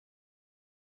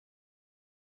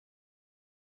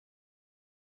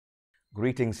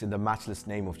Greetings in the matchless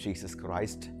name of Jesus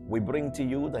Christ. We bring to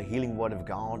you the healing word of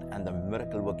God and the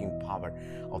miracle working power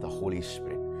of the Holy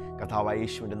Spirit. കർത്താവായ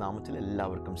യേശുവിൻ്റെ നാമത്തിൽ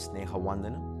എല്ലാവർക്കും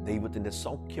സ്നേഹവന്ദനം. ദൈവത്തിൻ്റെ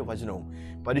സൗഖ്യവചനവും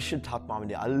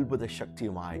പരിശുദ്ധാത്മാവിൻ്റെ അത്ഭുത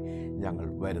ശക്തിയുമായി ഞങ്ങൾ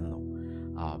വരുന്നു.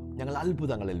 ഞങ്ങൾ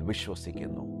അത്ഭുതങ്ങളിൽ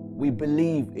വിശ്വസിക്കുന്നു. We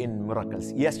believe in miracles.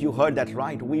 Yes, you heard that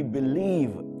right. We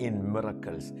believe in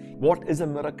miracles. What is a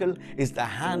miracle? It's the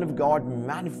hand of God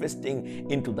manifesting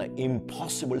into the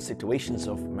impossible situations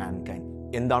of mankind.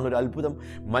 എന്താണ് ഒരു അത്ഭുതം?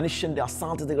 മനുഷ്യൻ്റെ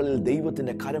അസാധ്യതകളിൽ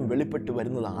ദൈവത്തിൻ്റെ കരം വെളിപ്പെട്ട്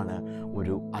വരുന്നതാണ്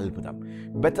ഒരു അത്ഭുതം.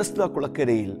 ബെതസ്ദ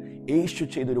കുളക്കരയിൽ യേശു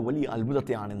ചെയ്തൊരു വലിയ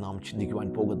അത്ഭുതത്തെയാണ് നാം ചിന്തിക്കുവാൻ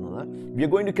പോകുന്നത്. We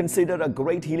are going to consider a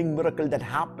great healing miracle that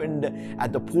happened at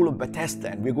the pool of Bethesda,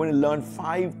 and we are going to learn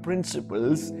 5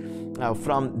 principles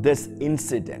from this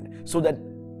incident so that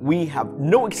we have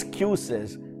no excuses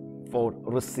for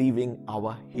receiving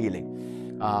our healing.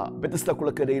 ബെതസ്ദ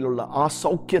കുളക്കരയിലുള്ള ആ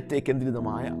സൗഖ്യത്തെ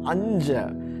കേന്ദ്രിതമായ 5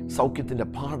 സൗഖ്യത്തിൻ്റെ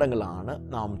പാഠങ്ങളാണ്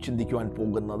നാം ചിന്തിക്കുവാൻ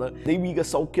പോകുന്നത്. ദൈവിക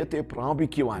സൗഖ്യത്തെ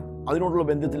പ്രാപിക്കുവാൻ അതിനോടുള്ള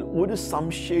ബന്ധത്തിൽ ഒരു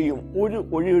സംശയവും ഒരു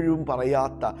ഒഴിവും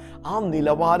പറയാത്ത ആ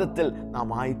നിലവാരത്തിൽ നാം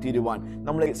ആയിത്തീരുവാൻ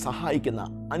നമ്മളെ സഹായിക്കുന്ന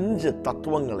 5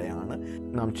 തത്വങ്ങളെയാണ്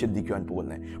നാം ചിന്തിക്കുവാൻ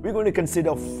പോകുന്നത്. We are going to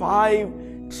consider 5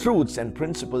 truths and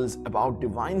principles about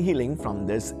divine healing from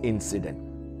this incident.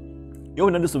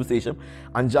 യോഹന്നാന്റെ സുവിശേഷം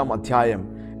 5-ാം അധ്യായം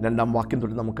 2-ാം വാക്യം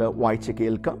തൊട്ട് നമുക്ക് വായിച്ച്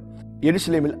കേൾക്കാം.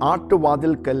 യെരുശലേമിൽ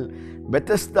ആട്ടുവാതിൽക്കൽ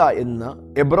ബെതസ്ദ എന്ന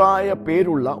എബ്രായ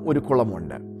പേരുള്ള ഒരു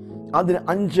കുളമുണ്ട്. അതിന്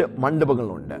 5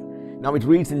 മണ്ഡപങ്ങളുണ്ട്. Now it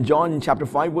reads in John chapter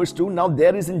 5 verse 2, Now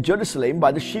there is in Jerusalem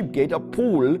by the sheep gate a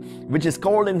pool which is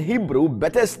called in Hebrew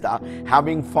Bethesda,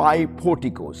 having 5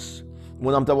 porticos.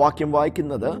 3-ാമത്തെ വാക്യം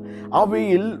വായിക്കുന്നത്,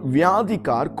 അവയിൽ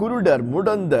വ്യാധിക്കാർ, കുരുടർ,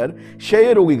 മുടന്തർ,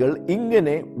 ക്ഷയരോഗികൾ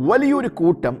ഇങ്ങനെ വലിയൊരു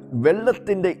കൂട്ടം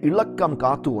വെള്ളത്തിൻ്റെ ഇളക്കം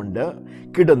കാത്തുകൊണ്ട്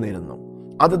കിടന്നിരുന്നു.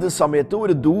 അതത് സമയത്ത്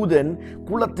ഒരു ദൂതൻ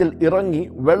കുളത്തിൽ ഇറങ്ങി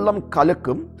വെള്ളം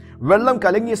കലക്കും. വെള്ളം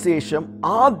കലങ്ങിയ ശേഷം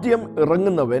ആദ്യം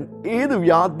ഇറങ്ങുന്നവൻ ഏത്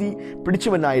വ്യാധി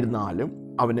പിടിച്ചവനായിരുന്നാലും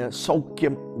അവന്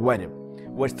സൗഖ്യം വരും.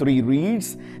 Verse 3 reads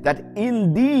that in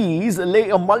these lay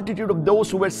a multitude of those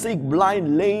who were sick, blind,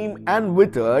 lame, and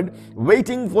withered,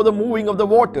 waiting for the moving of the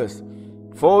waters.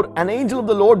 For an angel of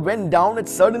the Lord went down at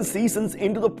certain seasons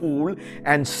into the pool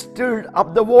and stirred up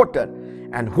the water.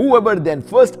 And whoever then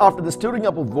first after the stirring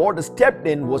up of water stepped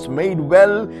in was made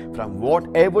well from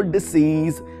whatever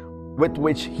disease with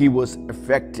which he was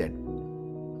affected.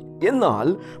 എന്നാൽ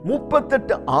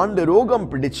 38 ആണ്ട് രോഗം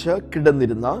പിടിച്ച്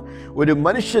കിടന്നിരുന്ന ഒരു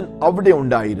മനുഷ്യൻ അവിടെ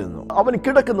ഉണ്ടായിരുന്നു. അവൻ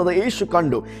കിടക്കുന്നത് യേശു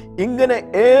കണ്ടു. ഇങ്ങനെ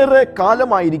ഏറെ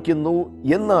കാലമായിരിക്കുന്നു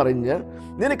എന്നറിഞ്ഞ്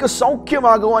നിനക്ക്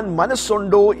സൗഖ്യമാകുവാൻ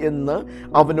മനസ്സുണ്ടോ എന്ന്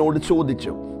അവനോട്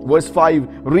ചോദിച്ചു. Verse 5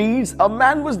 reads, A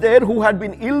man was there who had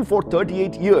been ill for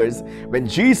 38 years. When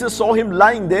Jesus saw him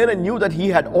lying there and knew that he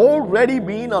had already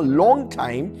been a long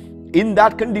time in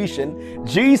that condition,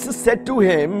 Jesus said to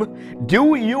him, Do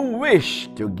you wish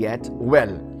to get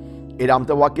well?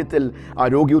 7-ാമത്തെ വാക്യത്തിൽ ആ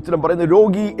രോഗി ഉത്തരം പറയുന്നു.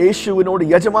 രോഗി യേശുവിനോട്,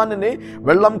 യജമാനനെ,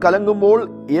 വെള്ളം കലങ്ങുമ്പോൾ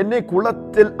എന്നെ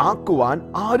കുളത്തിൽ ആക്കുവാൻ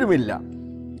ആരുമില്ല.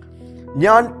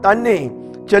 ഞാൻ തന്നെ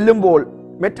ചെല്ലുമ്പോൾ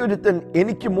മറ്റൊരുത്തൻ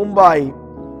എനിക്ക് മുമ്പായി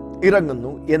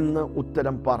ഇറങ്ങുന്നു എന്ന്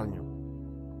ഉത്തരം പറഞ്ഞു.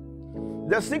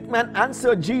 The sick man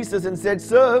answered Jesus and said,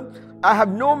 Sir, I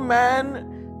have no man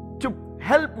to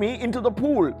help me into the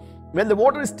pool when the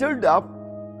water is stirred up,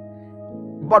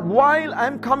 but while I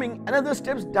am coming, another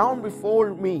steps down before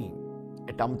me.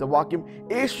 8-ാമത്തെ വാക്യം,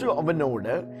 യേശു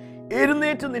അവനോട്,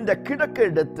 എഴുന്നേറ്റ് നിന്റെ കിടക്ക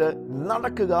എടുത്ത്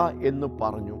നടക്കുക എന്ന്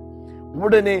പറഞ്ഞു.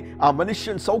 ഉടനെ ആ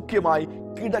മനുഷ്യൻ സൗഖ്യമായി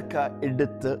കിടക്ക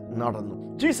എടുത്ത് നടന്നു.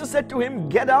 Jesus said to him,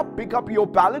 Get up, pick up your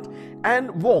pallet and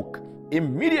walk.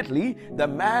 Immediately the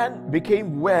man became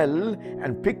well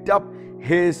and picked up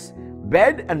his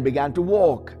bed and began to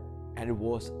walk. And it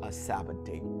was a Sabbath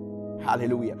day.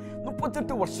 Hallelujah.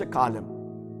 38 വർഷക്കാലം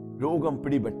രോഗം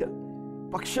പിടിപെട്ട്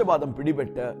പക്ഷപാതം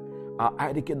പിടിപെട്ട്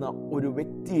ആയിരിക്കുന്ന ഒരു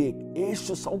വ്യക്തിയെ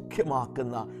യേശു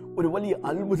സൗഖ്യമാക്കുന്ന ഒരു വലിയ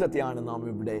അത്ഭുതത്തെയാണ് നാം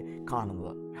ഇവിടെ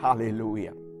കാണുന്നത്. ഹല്ലേലൂയ.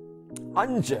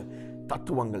 5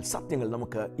 തത്വങ്ങൾ, സത്യങ്ങൾ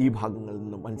നമുക്ക് ഈ ഭാഗങ്ങളിൽ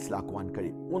നിന്ന് മനസ്സിലാക്കുവാൻ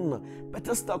കഴിയും. 1,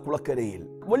 ബെതസ്ദ കുളക്കരയിൽ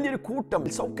വലിയൊരു കൂട്ടം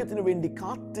സൗഖ്യത്തിന് വേണ്ടി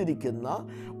കാത്തിരിക്കുന്ന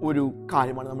ഒരു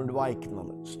കാര്യമാണ് നമ്മൾ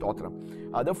വായിക്കുന്നത്. സ്തോത്രം.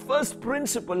 The first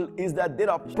principle is that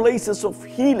there are places of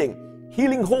healing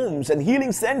homes and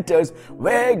healing centers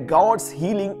where God's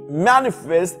healing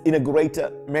manifests in a greater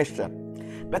measure.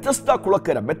 ബെതസ്ദ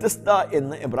കുളക്കര, ബെതസ്ദ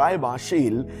എന്ന എബ്രായ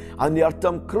ഭാഷയിൽ അതിൻ്റെ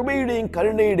അർത്ഥം കൃപയുടെയും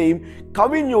കരുണയുടെയും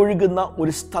കവിഞ്ഞൊഴുകുന്ന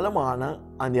ഒരു സ്ഥലമാണ്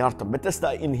അതിൻ്റെ അർത്ഥം. ബെതസ്ദ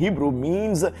in Hebrew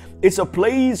means it's a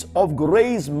place of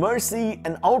grace, mercy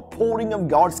and outpouring of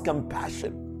God's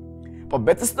compassion. അപ്പോൾ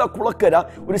ബെതസ്ദ കുളക്കര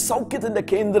ഒരു സൗഖ്യത്തിൻ്റെ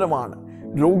കേന്ദ്രമാണ്.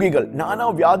 രോഗികൾ,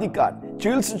 നാനാവ്യാധിക്കാർ,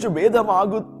 ചികിത്സിച്ചു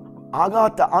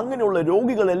ഭേദമാകാത്ത അങ്ങനെയുള്ള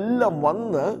രോഗികളെല്ലാം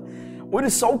വന്ന് ഒരു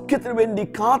സൗഖ്യത്തിന് വേണ്ടി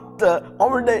കാത്ത്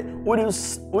അവരുടെ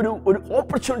ഒരു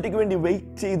ഓപ്പർച്യൂണിറ്റിക്ക് വേണ്ടി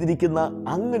വെയിറ്റ് ചെയ്തിരിക്കുന്ന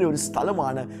അങ്ങനെ ഒരു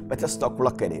സ്ഥലമാണ് ബെഥസ്ദ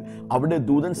കുളക്കര. അവിടെ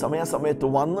ദൂതൻ സമയാസമയത്ത്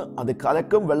വന്ന് അത്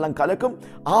കലക്കും, വെള്ളം കലക്കും.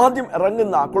 ആദ്യം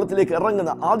കുളത്തിലേക്ക്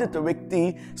ഇറങ്ങുന്ന ആദ്യത്തെ വ്യക്തി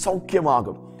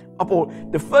സൗഖ്യമാകും. അപ്പോൾ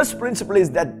the first principle is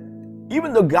that even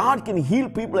though God can heal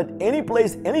people at any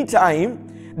place, anytime,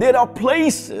 there are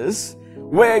places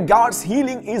where God's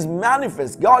healing is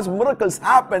manifest. God's miracles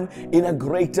happen in a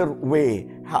greater way.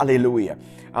 Hallelujah.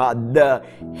 The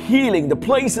healing, the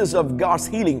places of God's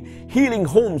healing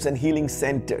homes and healing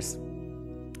centers.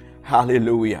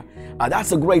 Hallelujah.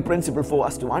 That's a great principle for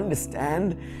us to understand,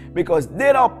 because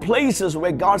there are places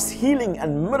where God's healing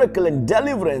and miracle and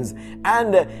deliverance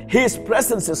and His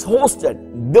presence is hosted.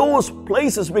 Those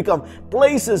places become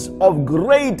places of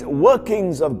great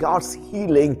workings of God's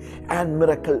healing and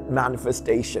miracle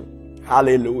manifestation.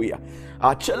 Hallelujah.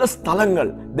 ചില സ്ഥലങ്ങൾ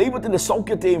ദൈവത്തിൻ്റെ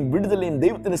സൗഖ്യത്തെയും വിടുതലെയും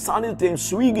ദൈവത്തിൻ്റെ സാന്നിധ്യത്തെയും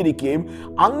സ്വീകരിക്കുകയും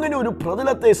അങ്ങനെ ഒരു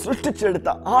പ്രതലത്തെ സൃഷ്ടിച്ചെടുത്ത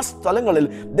ആ സ്ഥലങ്ങളിൽ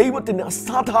ദൈവത്തിൻ്റെ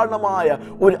അസാധാരണമായ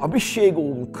ഒരു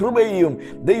അഭിഷേകവും കൃപയും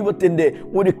ദൈവത്തിൻ്റെ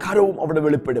ഒരു കരവും അവിടെ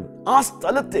വെളിപ്പെടും. ആ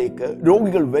സ്ഥലത്തേക്ക്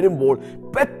രോഗികൾ വരുമ്പോൾ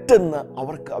പെട്ടെന്ന്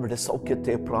അവർക്ക് അവരുടെ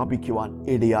സൗഖ്യത്തെ പ്രാപിക്കുവാൻ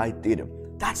ഇടയായിത്തീരും.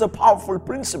 That's a powerful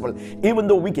principle. Even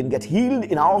though we can get healed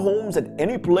in our homes at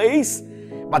any place,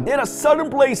 but there are certain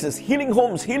places, healing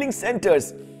homes, healing centers,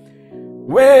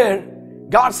 where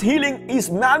God's healing is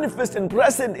manifest and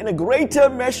present in a greater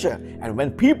measure. And when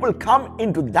people come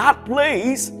into that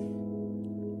place,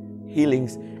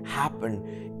 healings happen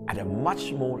at a much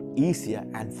more easier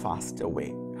and faster way.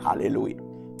 Hallelujah.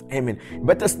 Amen.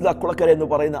 ബെഥസ്ദ കുളക്കര എന്ന്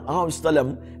പറയുന്ന ആ ഒരു സ്ഥലം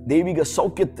ദൈവിക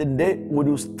സൗഖ്യത്തിൻ്റെ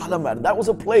ഒരു സ്ഥലമായിരുന്നു. That was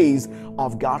a place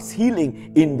of God's healing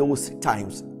in those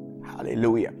times.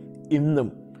 Hallelujah. ഇന്നും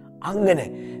അങ്ങനെ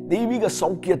ദൈവിക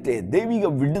സൗഖ്യത്തെ, ദൈവിക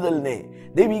വിടുതലിനെ,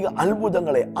 ദൈവിക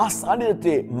അത്ഭുതങ്ങളെ, ആ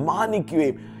സാന്നിധ്യത്തെ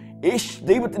മാനിക്കുകയും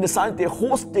ദൈവത്തിന്റെ സാന്നിധ്യത്തെ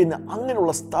ഹോസ്റ്റ് ചെയ്യുന്ന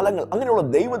അങ്ങനെയുള്ള സ്ഥലങ്ങൾ, അങ്ങനെയുള്ള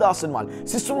ദൈവദാസന്മാർ,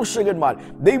 ശുശ്രൂഷകന്മാർ,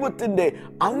 ദൈവത്തിന്റെ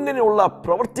അങ്ങനെയുള്ള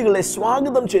പ്രവൃത്തികളെ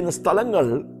സ്വാഗതം ചെയ്യുന്ന സ്ഥലങ്ങൾ,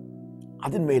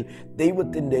 അതിന്മേൽ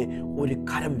ദൈവത്തിൻ്റെ ഒരു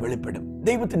കരം വെളിപ്പെടും,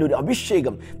 ദൈവത്തിൻ്റെ ഒരു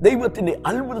അഭിഷേകം, ദൈവത്തിൻ്റെ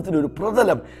അത്ഭുതത്തിൻ്റെ ഒരു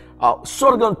പ്രതലം,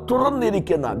 സ്വർഗം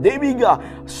തുറന്നിരിക്കുന്ന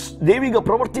ദൈവിക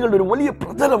പ്രവൃത്തികളുടെ ഒരു വലിയ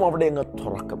പ്രതലം അവിടെ അങ്ങ്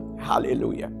തുറക്കും.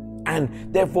 Hallelujah. And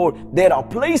therefore there are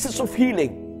places of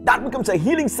healing that becomes a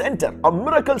healing center, a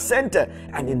miracle center,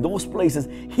 and in those places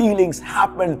healings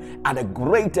happen at a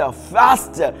greater,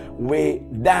 faster way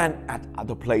than at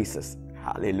other places.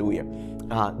 Hallelujah.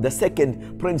 The second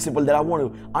principle that I want to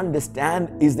understand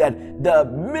is that the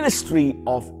ministry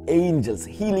of angels,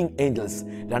 healing angels,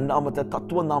 രണ്ടാമത്തെ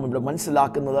തത്വം നാം ഇവിടെ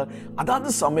മനസ്സിലാക്കുന്നത്, അതാത്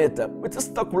സമയത്ത്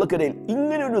വ്യത്യസ്ത കുളക്കരയിൽ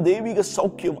ഇങ്ങനെ ഒരു ദൈവിക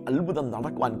സൗഖ്യം അത്ഭുതം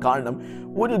നടക്കുവാൻ കാരണം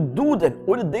ഒരു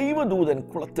ദൈവദൂതൻ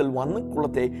കുളത്തിൽ വന്ന്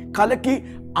കുളത്തെ കലക്കി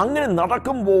അങ്ങനെ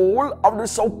നടക്കുമ്പോൾ അവിടെ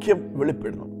സൗഖ്യം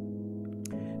വെളിപ്പെടുന്നു.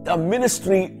 The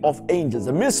ministry of angels,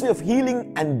 the ministry of healing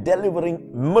and delivering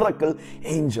miracle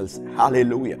angels.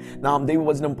 Hallelujah. നാം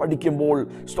ദൈവവചനം പഠിക്കുമ്പോൾ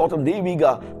സ്തോത്രം,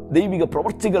 ദൈവിക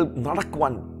പ്രവൃത്തികൾ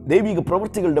നടക്കുവാൻ, ദൈവിക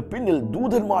പ്രവൃത്തികളുടെ പിന്നിൽ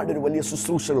ദൂതന്മാരുടെ ഒരു വലിയ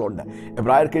ശുശ്രൂഷകളുണ്ട്.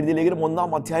 എബ്രായർക്ക് എഴുതിയ ലേഖനം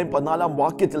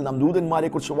 1-14 നാം ദൂതന്മാരെ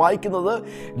കുറിച്ച് വായിക്കുന്നത്,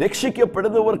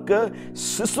 രക്ഷിക്കപ്പെടുന്നവർക്ക്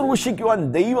ശുശ്രൂഷിക്കുവാൻ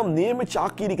ദൈവം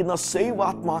നിയമിച്ചാക്കിയിരിക്കുന്ന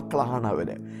സേവാത്മാക്കളാണ്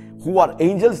അവര്. Who are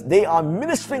angels? They are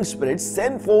ministering spirits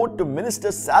sent forth to minister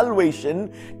salvation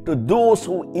to those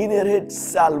who inherit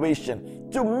salvation.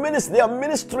 They are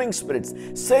ministering spirits.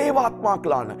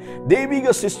 സേവാത്മാക്കളാണ്.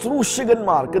 ദൈവിക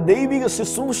ശുശ്രൂഷകന്മാർക്ക്, ദൈവിക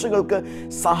ശുശ്രൂഷകൾക്ക്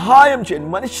സഹായം ചെയ്യാൻ,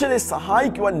 മനുഷ്യരെ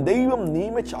സഹായിക്കുവാൻ ദൈവം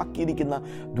നിയമിച്ചാക്കിയിരിക്കുന്ന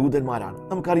ദൂതന്മാരാണ്.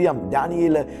 നമുക്കറിയാം,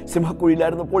 ഡാനിയേൽ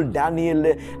സിംഹക്കുഴിയിലായിരുന്നപ്പോൾ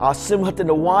ഡാനിയേലിന്റെ ആ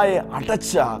സിംഹത്തിന്റെ വായ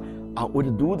അടച്ച ഒരു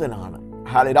ദൂതനാണ്.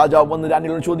 രാജാവ് വന്ന്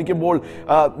ഡാനിയേലിനോട് ചോദിക്കുമ്പോൾ,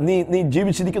 നീ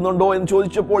ജീവിച്ചിരിക്കുന്നുണ്ടോ എന്ന്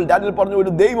ചോദിച്ചപ്പോൾ ഡാനിയേൽ പറഞ്ഞു,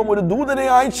 ഒരു ദൈവം ഒരു ദൂതനെ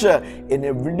അയച്ച്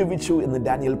എന്നെ വിടുവിച്ചു എന്ന്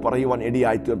ഡാനിയേൽ പറയുവാൻ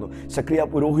ഇടയായിത്തീർന്നു. സക്രിയ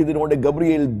പുരോഹിതനോട്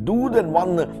ഗബ്രിയേൽ ദൂതൻ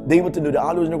വന്ന് ദൈവത്തിന്റെ ഒരു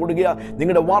ആലോചന കൊടുക്കുക,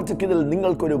 നിങ്ങളുടെ വാർദ്ധക്യത്തിൽ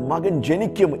നിങ്ങൾക്കൊരു മകൻ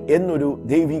ജനിക്കും എന്നൊരു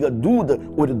ദൈവിക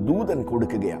ഒരു ദൂതൻ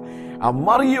കൊടുക്കുകയാണ്. ആ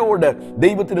മറിയോട്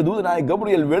ദൈവത്തിന്റെ ദൂതനായ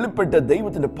ഗബ്രിയേൽ വെളിപ്പെട്ട്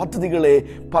ദൈവത്തിന്റെ പദ്ധതികളെ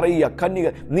പറയുക, കന്യക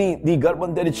നീ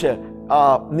ഗർഭം ധരിച്ച്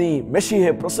നീ മെഷിയെ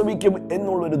പ്രസവിക്കും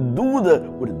എന്നുള്ളൊരു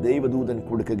ഒരു ദൈവദൂതൻ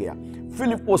കൊടുക്കുകയാണ്.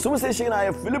 സുവിശേഷകനായ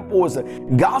ഫിലിപ്പോസ്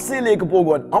ഗാസയിലേക്ക്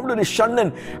പോകുവാൻ അവിടെ ഒരു ഷണ്ണൻ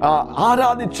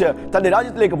ആരാധിച്ച് തന്റെ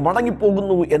രാജ്യത്തിലേക്ക്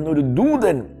മടങ്ങിപ്പോകുന്നു എന്നൊരു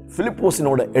ദൂതൻ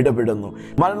ഫിലിപ്പോസിനോട് ഇടപെടുന്നു.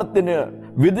 മരണത്തിന്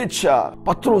വിധിച്ച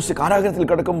പത്രോസ് കാരാഗ്രഹത്തിൽ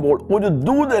കിടക്കുമ്പോൾ ഒരു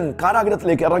ദൂതൻ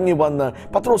കാരാഗ്രഹത്തിലേക്ക് ഇറങ്ങി വന്ന്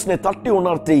പത്രോസിനെ തട്ടി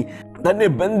ഉണർത്തി തന്നെ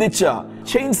ബന്ധിച്ച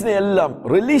ചെയിൻസിനെ എല്ലാം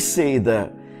റിലീസ് ചെയ്ത്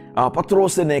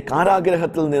പത്രോസിനെ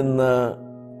കാരാഗ്രഹത്തിൽ നിന്ന്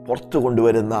പുറത്തു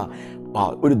കൊണ്ടുവരുന്ന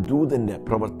ഒരു ദൂതന്റെ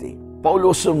പ്രവൃത്തി.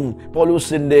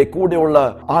 പൗലോസിന്റെ കൂടെയുള്ള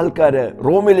ആൾക്കാര്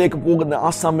റോമിലേക്ക് പോകുന്ന ആ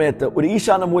സമയത്ത് ഒരു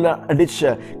ഈശാനമൂല അടിച്ച്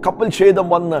കപ്പൽ ഛേദം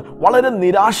വന്ന് വളരെ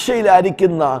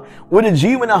നിരാശയിലായിരിക്കുന്ന ഒരു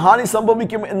ജീവനഹാനി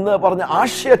സംഭവിക്കും എന്ന് പറഞ്ഞ്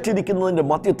ആശയറ്റിരിക്കുന്നതിന്റെ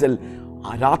മധ്യത്തിൽ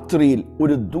ആ രാത്രിയിൽ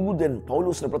ഒരു ദൂതൻ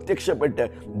പൗലോസിന് പ്രത്യക്ഷപ്പെട്ട്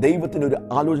ദൈവത്തിന് ഒരു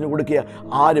ആലോചന കൊടുക്കുക.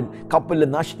 ആരും കപ്പലിൽ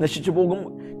നശിച്ചു പോകും,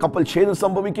 കപ്പൽ ഛേദം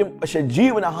സംഭവിക്കും, പക്ഷെ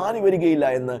ജീവനഹാനി വരികയില്ല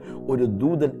എന്ന് ഒരു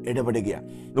ദൂതൻ ഇടപെടുകയാണ്.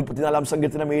 34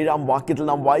 സങ്കീർത്തനം 7 വാക്യത്തിൽ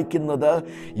നാം വായിക്കുന്നത്,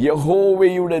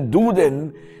 യഹോവയുടെ ദൂതൻ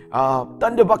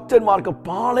തന്റെ ഭക്തന്മാർക്ക്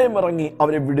പാളയമിറങ്ങി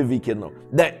അവരെ വിടുവിക്കുന്നു.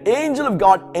 The angel of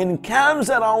God encamps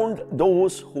around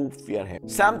those who fear him.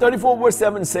 Psalm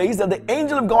 34:7 says that the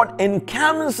angel of God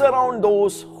encamps around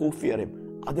those who fear him.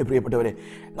 അതേ പ്രിയപ്പെട്ടവരെ,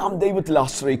 നാം ദൈവത്തിൽ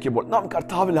ആശ്രയിക്കുമ്പോൾ, നാം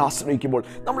കർത്താവിൽ ആശ്രയിക്കുമ്പോൾ,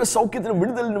 നമ്മുടെ സൗഖ്യത്തിനും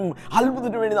വിടുതലിനും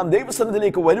അത്ഭുതത്തിനും വേണ്ടി നാം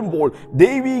ദൈവസന്നിധിയിലേക്ക് വരുമ്പോൾ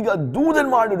ദൈവിക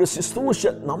ദൂതന്മാരുടെ ഒരു ശുശ്രൂഷ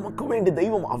നമുക്ക് വേണ്ടി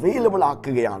ദൈവം അവൈലബിൾ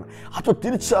ആക്കുകയാണ്. അത്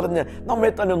തിരിച്ചറിഞ്ഞ്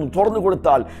നമ്മെ തന്നെ ഒന്ന് തുറന്നു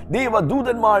കൊടുത്താൽ,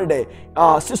 ദൈവദൂതന്മാരുടെ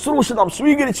ശുശ്രൂഷ നാം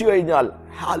സ്വീകരിച്ചു കഴിഞ്ഞാൽ,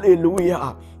 ഹല്ലേലൂയ,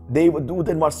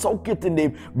 ദൈവദൂതന്മാർ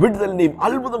സൗഖ്യത്തിന്റെയും വിടുതലിന്റെയും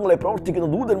അത്ഭുതങ്ങളെ പ്രവർത്തിക്കുന്ന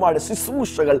ദൂതന്മാരുടെ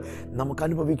ശുശ്രൂഷകൾ നമുക്ക്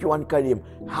അനുഭവിക്കുവാൻ കഴിയും.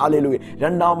 ഹല്ലേലൂയ.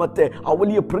 രണ്ടാമത്തെ ആ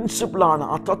വലിയ പ്രിൻസിപ്പിളാണ്,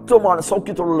 ആ തത്വമാണ്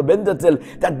സൗഖ്യത്തോടുള്ള ബന്ധത്തിൽ,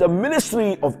 that the ministry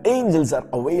of angels are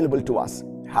available to us.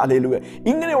 Hallelujah.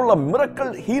 ഇങ്ങനെയുള്ള മിറക്കിൾ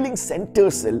ഹീലിംഗ്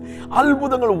സെന്റേഴ്സിൽ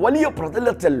അത്ഭുതങ്ങൾ വലിയ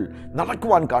പ്രതലത്തിൽ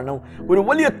നടക്കുവാൻ കാരണം, ഒരു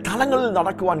വലിയ തലങ്ങളിൽ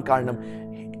നടക്കുവാൻ കാരണം,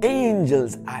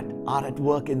 angels are at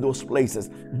work in those places.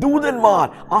 ദൂതന്മാർ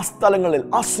ആ സ്ഥലങ്ങളിൽ,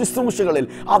 ആ ശുശ്രൂഷകളിൽ,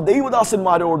 ആ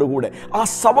ദൈവദാസന്മാരോടുകൂടെ, ആ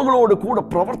സഭകളോട് കൂടെ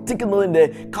പ്രവർത്തിക്കുന്നതിന്റെ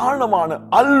കാരണമാണ്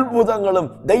അത്ഭുതങ്ങളും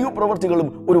ദൈവപ്രവർത്തികളും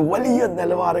ഒരു വലിയ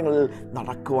നിലവാരങ്ങളിൽ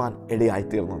നടക്കുവാൻ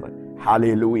ഇടയായിത്തീർന്നത്.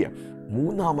 ഹല്ലേലൂയ.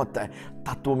 മൂന്നാമത്തെ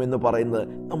തത്വം എന്ന് പറയുന്നത്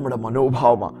നമ്മുടെ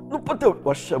മനോഭാവമാണ്.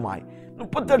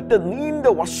 38 നീണ്ട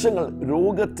വർഷങ്ങൾ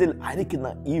രോഗത്തിൽ ആയിരിക്കുന്ന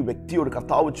ഈ വ്യക്തിയോട്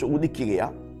കർത്താവ്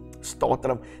ചോദിക്കുകയാണ്,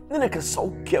 സ്തോത്രം, നിനക്ക്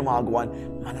സൗഖ്യമാകുവാൻ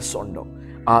മനസ്സുണ്ടോ?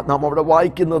 നാം അവിടെ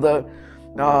വായിക്കുന്നത്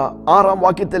 6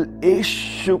 വാക്യത്തിൽ,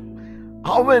 യേശു,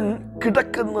 അവൻ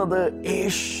കിടക്കുന്നത്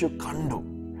യേശു കണ്ടു.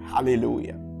 ഹല്ലേലൂയ.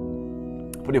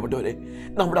 പ്രിയപ്പെട്ടവരെ,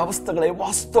 നമ്മുടെ അവസ്ഥകളെ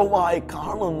വാസ്തവമായി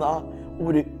കാണുന്ന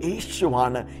ഒരു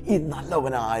യേശുവാണ് ഈ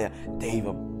നല്ലവനായ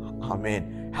ദൈവം. ആമേൻ.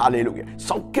 ഹല്ലേലൂയ.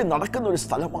 സൗഖ്യം നടക്കുന്ന ഒരു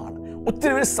സ്ഥലമാണ്,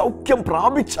 ഒത്തിരി പേര് സൗഖ്യം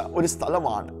പ്രാപിച്ച ഒരു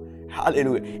സ്ഥലമാണ്.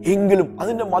 ഹല്ലേലൂയ. എങ്കിലും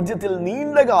അതിന്റെ മധ്യത്തിൽ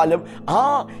നീണ്ടകാലം ആ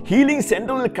ഹീലിംഗ്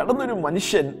സെന്ററിൽ കിടന്നൊരു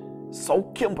മനുഷ്യൻ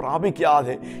സൗഖ്യം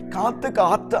പ്രാപിക്കാതെ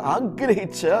കാത്ത്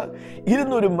ആഗ്രഹിച്ച്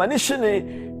ഇരുന്നൊരു മനുഷ്യനെ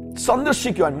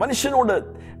സന്ദർശിക്കുവാൻ,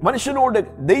 മനുഷ്യനോട്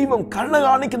ദൈവം കരുണ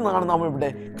കാണിക്കുന്നതാണ് നാം ഇവിടെ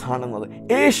കാണുന്നത്.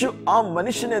 യേശു ആ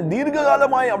മനുഷ്യനെ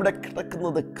ദീർഘകാലമായി അവിടെ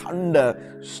കിടക്കുന്നത് കണ്ട്,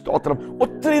 സ്തോത്രം,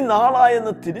 ഒത്തിരി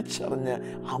നാളായെന്ന് തിരിച്ചറിഞ്ഞ്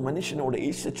ആ മനുഷ്യനോട്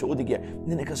യേശു ചോദിക്കുക,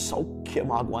 നിനക്ക്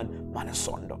സൗഖ്യമാകുവാൻ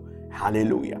മനസ്സുണ്ടോ?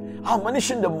 ഹല്ലേലൂയ. ആ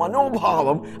മനുഷ്യന്റെ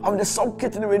മനോഭാവം അവന്റെ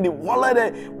സൗഖ്യത്തിന് വേണ്ടി വളരെ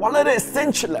വളരെ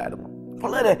എസെൻഷ്യൽ ആയിരുന്നു,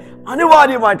 വളരെ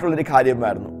അനിവാര്യമായിട്ടുള്ളൊരു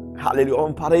കാര്യമായിരുന്നു. ഹല്ലേലൂയ.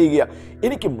 അവൻ പറയുക,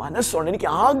 എനിക്ക് മനസ്സുണ്ട്, എനിക്ക്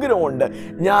ആഗ്രഹമുണ്ട്,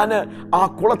 ഞാൻ ആ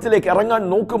കുളത്തിലേക്ക് ഇറങ്ങാൻ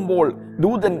നോക്കുമ്പോൾ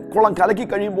ദൂതൻ കുളം കലക്കി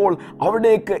കഴിയുമ്പോൾ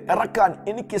അവിടേക്ക് ഇറക്കാൻ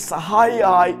എനിക്ക്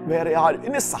സഹായിയായി വേറെ ആരും,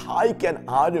 എന്നെ സഹായിക്കാൻ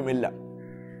ആരുമില്ല.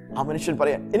 ആ മനുഷ്യൻ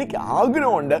പറയാം, എനിക്ക്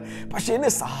ആഗ്രഹമുണ്ട്, പക്ഷെ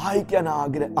എന്നെ സഹായിക്കാൻ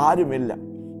ആരുമില്ല.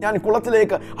 ഞാൻ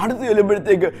കുളത്തിലേക്ക് അടുത്ത്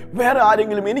ചെല്ലുമ്പോഴത്തേക്ക് വേറെ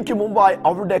ആരെങ്കിലും എനിക്ക് മുമ്പായി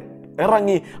അവിടെ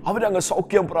ഇറങ്ങി അവരങ്ങ്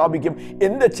സൗഖ്യം പ്രാപിക്കും,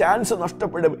 എൻ്റെ ചാൻസ്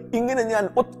നഷ്ടപ്പെടും. ഇങ്ങനെ ഞാൻ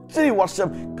ഒത്തിരി വർഷം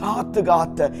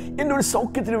കാത്ത് എൻ്റെ ഒരു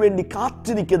സൗഖ്യത്തിന് വേണ്ടി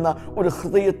കാത്തിരിക്കുന്ന ഒരു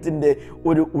ഹൃദയത്തിൻ്റെ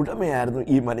ഒരു ഉടമയായിരുന്നു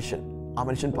ഈ മനുഷ്യൻ. ആ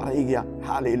മനുഷ്യൻ പറയുക,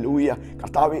 ഹല്ലേലൂയ,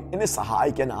 കർത്താവേ, എന്നെ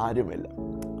സഹായിക്കാൻ ആരുമില്ല.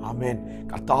 ആമേൻ.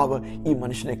 കർത്താവ് ഈ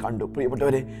മനുഷ്യനെ കണ്ടു.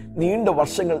 പ്രിയപ്പെട്ടവരെ, നീണ്ട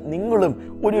വർഷങ്ങൾ നിങ്ങളും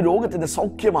ഒരു രോഗത്തിന്റെ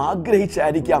സൗഖ്യം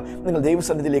ആഗ്രഹിച്ചായിരിക്കാം നിങ്ങൾ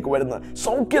ദൈവസന്നിധിയിലേക്ക് വരുന്നത്.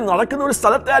 സൗഖ്യം നടക്കുന്ന ഒരു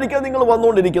സ്ഥലത്തായിരിക്കാം നിങ്ങൾ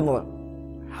വന്നുകൊണ്ടിരിക്കുന്നത്.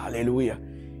 ഹല്ലേലൂയ.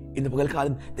 ഇന്ന്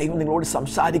പകൽക്കാലം ദൈവം നിങ്ങളോട്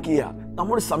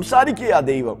നമ്മോട് സംസാരിക്കുക.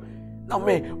 ദൈവം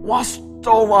നമ്മെ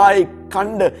വാസ്തവമായി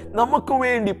കണ്ട് നമുക്ക്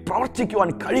വേണ്ടി പ്രവർത്തിക്കുവാൻ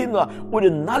കഴിയുന്ന ഒരു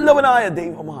നല്ലവനായ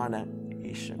ദൈവമാണ്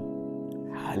യേശു.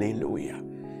 ഹല്ലേലൂയ.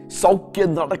 സൗഖ്യം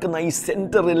നടക്കുന്ന ഈ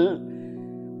സെന്ററിൽ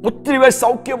ഒത്തിരി പേർ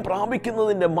സൗഖ്യം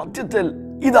പ്രാപിക്കുന്നതിന്റെ മധ്യത്തിൽ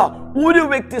ഇതാ ഒരു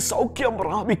വ്യക്തി സൗഖ്യം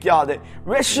പ്രാപിക്കാതെ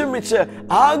വിഷമിച്ച്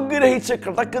ആഗ്രഹിച്ച്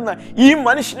കിടക്കുന്ന ഈ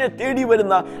മനുഷ്യനെ തേടി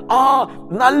വരുന്ന ആ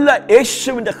നല്ല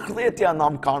യേശുവിന്റെ ഹൃദയത്തെയാണ്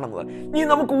നാം കാണുന്നത്. ഇനി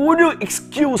നമുക്ക് ഒരു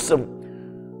എക്സ്ക്യൂസും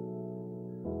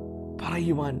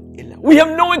പറയുവാൻ ഇല്ല. We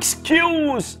have no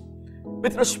excuse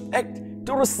with respect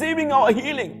to receiving our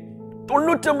healing.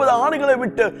 99 ആളുകളെ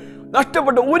വിട്ട്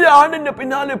നഷ്ടപ്പെട്ട ഒരു ആടിന്റെ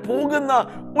പിന്നാലെ പോകുന്ന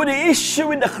ഒരു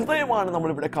യേശുവിന്റെ ഹൃദയമാണ് നമ്മൾ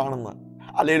ഇവിടെ കാണുന്നത്.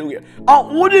 ഹല്ലേലൂയ. ആ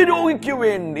ഒരു രോഗിക്ക്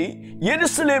വേണ്ടി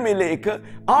യെരുശലേമിലേക്ക്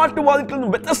ആട്ടുവാതിൽക്കൽ നിന്ന്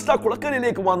ബെത്തസ്ദ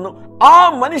കുളക്കരയിലേക്ക് വന്നു ആ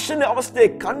മനുഷ്യന്റെ അവസ്ഥയെ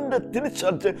കണ്ട്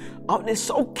തിരിച്ചറിഞ്ഞ് അവനെ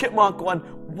സൗഖ്യമാക്കുവാൻ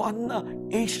വന്ന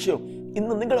യേശു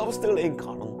ഇന്ന് നിങ്ങളുടെ അവസ്ഥകളെയും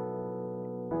കാണുന്നു.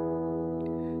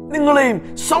 നിങ്ങളെയും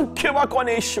സൗഖ്യമാക്കുവാൻ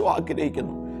യേശു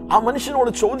ആഗ്രഹിക്കുന്നു. ആ മനുഷ്യനോട്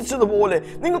ചോദിച്ചതുപോലെ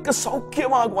നിങ്ങൾക്ക്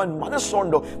സൗഖ്യമാകുവാൻ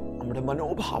മനസ്സുണ്ടോ? നമ്മുടെ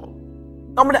മനോഭാവം,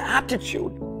 നമ്മുടെ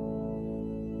ആറ്റിറ്റ്യൂഡ്,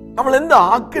 നമ്മൾ എന്താ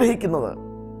ആഗ്രഹിക്കുന്നത്?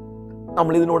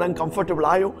 നമ്മൾ ഇതിനോട് കംഫർട്ടബിൾ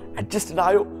ആയോ? അഡ്ജസ്റ്റഡ്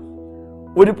ആയോ?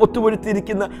 ഒരു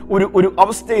പൊത്തുപൊരുത്തിയിരിക്കുന്ന ഒരു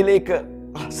അവസ്ഥയിലേക്ക്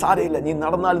സാരയില്ല, നീ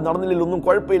നടന്നാലും നടന്നില്ല ഒന്നും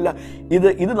കുഴപ്പമില്ല,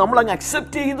 ഇത് നമ്മൾ അങ്ങ്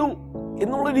അക്സെപ്റ്റ് ചെയ്തു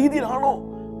എന്നുള്ള രീതിയിലാണോ?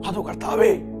 അതോ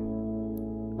കർത്താവേ,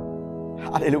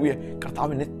 ഹല്ലേലൂയ,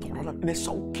 കർത്താവിനെ തൊടണം, എന്നെ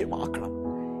സൗഖ്യമാക്കണം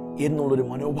എന്നുള്ളൊരു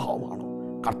മനോഭാവമാണോ?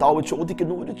 കർത്താവ്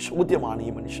ചോദിക്കുന്ന ഒരു ചോദ്യമാണ്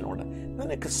ഈ മനുഷ്യനോട്,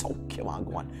 നിനക്ക്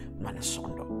സൗഖ്യമാകുവാൻ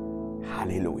മനസ്സുണ്ടോ?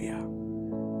 ഹല്ലേലൂയ.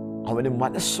 അവന്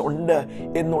മനസ്സുണ്ട്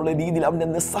എന്നുള്ള രീതിയിൽ അവന്റെ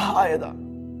നിസ്സഹായത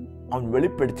അവൻ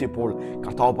വെളിപ്പെടുത്തിയപ്പോൾ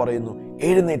കർത്താവ് പറയുന്നു,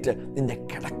 എഴുന്നേറ്റ് നിന്റെ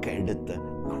കിടക്ക എടുത്ത്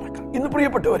നടക്കാം. ഇന്ന്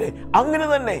പ്രിയപ്പെട്ടവരെ, അങ്ങനെ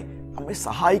തന്നെ നമ്മെ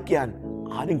സഹായിക്കാൻ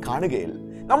ആരും കാണുകയില്ല.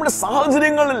 നമ്മുടെ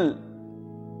സാഹചര്യങ്ങളിൽ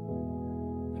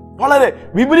വളരെ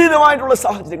വിപരീതമായിട്ടുള്ള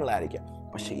സാഹചര്യങ്ങളായിരിക്കാം.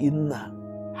 പക്ഷെ ഇന്ന്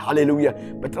ഹല്ലേലൂയ,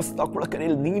 ബെത്സദ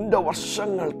കുളക്കരയിൽ നീണ്ട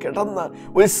വർഷങ്ങൾ കിടന്ന്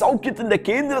ഒരു സൗഖ്യത്തിന്റെ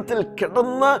കേന്ദ്രത്തിൽ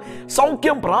കിടന്ന്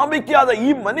സൗഖ്യം പ്രാപിക്കാതെ ഈ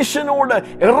മനുഷ്യനോട്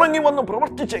ഇറങ്ങി വന്ന്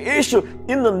പ്രവർത്തിച്ച യേശു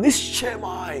ഇന്ന്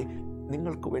നിശ്ചയമായി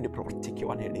നിങ്ങൾക്ക് വേണ്ടി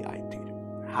പ്രവർത്തിക്കുവാൻ ഇടയായിത്തീരും.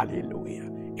 ഹല്ലേലൂയ,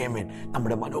 ആമേൻ.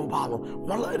 നമ്മുടെ മനോഭാവം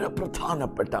വളരെ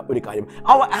പ്രധാനപ്പെട്ട ഒരു കാര്യം.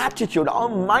 Our attitude,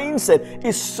 our mindset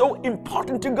is so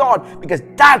important to God because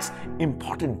that's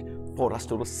important for us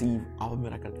to receive our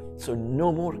miracle. So no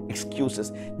more excuses.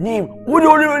 നീ ഒരു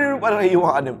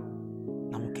പറയുവാനും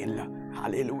നമുക്കില്ല.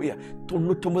 ഹല്ലേലൂയ.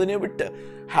 99 വിട്ട്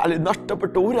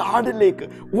നഷ്ടപ്പെട്ട ഒരു ആടിലേക്ക്,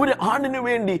 ഒരു ആടിനു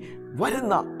വേണ്ടി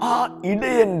വരുന്ന ആ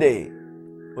ഇടയന്റെ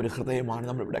ഒരു ഹൃദയമാണ്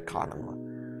നമ്മൾ ഇവിടെ കാണുന്നത്.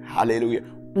 ഹല്ലേലൂയ.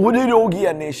 ഒരു രോഗി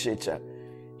അന്വേഷിച്ച്,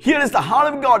 here is the heart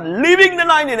of God leaving the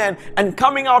 99 and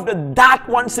coming after that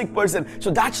one sick person. So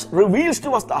that reveals to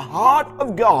us the heart of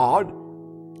God,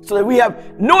 so that we have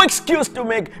no excuse to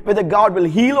make whether God will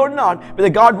heal or not,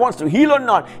 whether God wants to heal or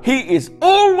not. He is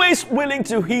always willing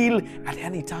to heal at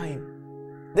any time.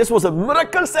 This was a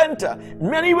miracle center.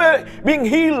 Many were being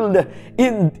healed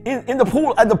in the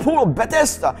pool, at the pool of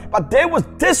Bethesda. But there was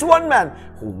this one man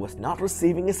who was not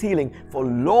receiving his healing for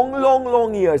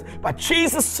long years. But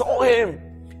Jesus saw him,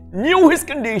 knew his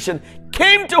condition,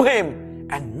 came to him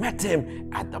and met him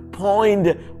at the point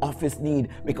of his need,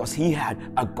 because he had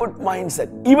a good mindset.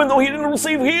 Even though he didn't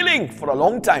receive healing for a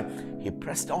long time, he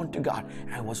pressed on to God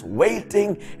and was waiting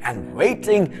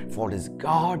for his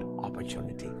God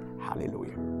opportunity.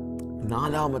 Hallelujah.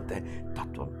 നാലാമത്തെ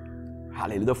തത്വം,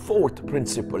 hallelujah, the fourth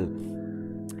principle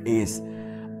is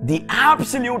the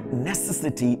absolute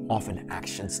necessity of an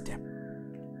action step.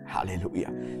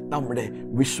 Hallelujah. നമ്മുടെ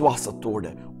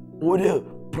വിശ്വാസത്തോട് ഒരു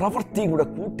പ്രവൃത്തിയും കൂടെ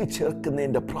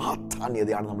കൂട്ടിച്ചേർക്കുന്നതിന്റെ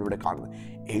പ്രാധാന്യതയാണ് നമ്മളിവിടെ കാണുന്നത്.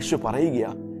 യേശു പറയുക,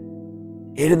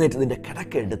 എഴുന്നേറ്റ് നിന്റെ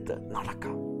കിടക്ക എടുത്ത്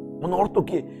നടക്കാം. ഒന്ന്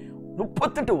ഓർത്തോക്കിയേ,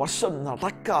 38 വർഷം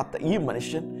നടക്കാത്ത ഈ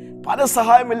മനുഷ്യൻ, പല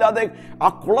സഹായമില്ലാതെ ആ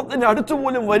കുളത്തിന്റെ അടുത്ത്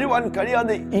പോലും വരുവാൻ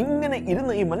കഴിയാതെ ഇങ്ങനെ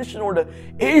ഇരുന്ന ഈ മനുഷ്യനോട്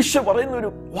യേശു പറയുന്ന ഒരു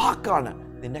വാക്കാണ്,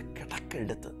 നിന്റെ കിടക്ക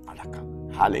എടുത്ത് നടക്കാം.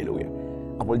 ഹല്ലേലൂയ.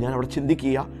 അപ്പോൾ ഞാൻ അവിടെ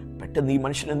ചിന്തിക്കുക, പെട്ടെന്ന് ഈ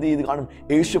മനുഷ്യൻ എന്ത് ചെയ്ത് കാണും?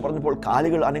 യേശു പറഞ്ഞപ്പോൾ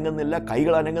കാലുകൾ അനങ്ങുന്നില്ല,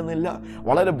 കൈകൾ അനങ്ങുന്നില്ല,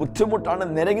 വളരെ ബുദ്ധിമുട്ടാണ്,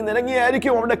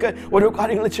 നിരങ്ങിയായിരിക്കും അവിടെയൊക്കെ ഓരോ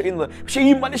കാര്യങ്ങൾ ചെയ്യുന്നത്. പക്ഷെ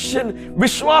ഈ മനുഷ്യൻ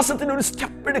വിശ്വാസത്തിന് ഒരു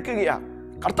സ്റ്റെപ്പ് എടുക്കുകയാണ്.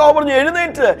 കർത്താവ് പറഞ്ഞു,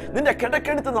 എഴുന്നേറ്റ് നിന്റെ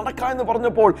കിടക്കെടുത്ത് നടക്കുക എന്ന്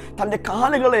പറഞ്ഞപ്പോൾ തൻ്റെ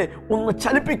കാലുകളെ ഒന്ന്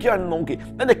ചലിപ്പിക്കാൻ നോക്കി,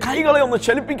 തൻ്റെ കൈകളെ ഒന്ന്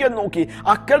ചലിപ്പിക്കാൻ നോക്കി,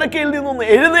 ആ കിടക്കയിൽ നിന്നൊന്ന്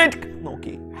എഴുന്നേറ്റ്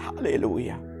നോക്കി. ഹല്ലേലൂയ,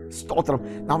 സ്തോത്രം.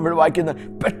 നമ്മൾ വായിക്കുന്ന,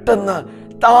 പെട്ടെന്ന്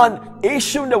താൻ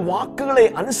യേശുവിന്റെ വാക്കുകളെ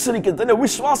അനുസരിക്കുന്ന, തന്റെ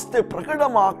വിശ്വാസത്തെ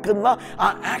പ്രകടമാക്കുന്ന ആ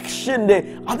ആക്ഷന്റെ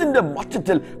അതിന്റെ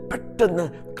മധ്യത്തിൽ പെട്ടെന്ന്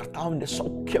കർത്താവിന്റെ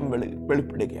സൗഖ്യം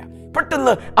വെളിപ്പെടുകയാണ്.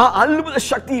 പെട്ടെന്ന് ആ അത്ഭുത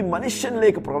ശക്തി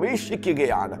മനുഷ്യനിലേക്ക്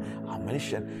പ്രവേശിക്കുകയാണ്. ആ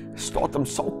മനുഷ്യൻ, സ്തോത്രം,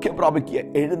 സൗഖ്യം പ്രാപിക്കുക,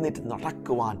 എഴുന്നേറ്റ്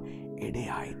നടക്കുവാൻ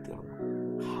ഇടയായി തീർന്നു.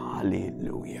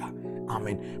 ഹല്ലേലൂയ,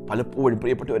 ആമേൻ. പലപ്പോഴും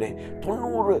പ്രിയപ്പെട്ടവരെ,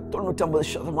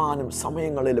 90-99%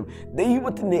 സമയങ്ങളിലും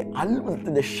ദൈവത്തിൻ്റെ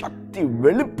അത്ഭുതത്തിൻ്റെ ശക്തി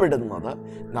വെളിപ്പെടുന്നത്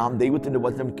നാം ദൈവത്തിൻ്റെ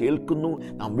വചനം കേൾക്കുന്നു,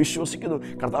 നാം വിശ്വസിക്കുന്നു,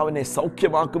 കർത്താവിനെ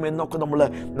സൗഖ്യമാക്കും എന്നൊക്കെ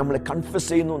നമ്മൾ കൺഫസ്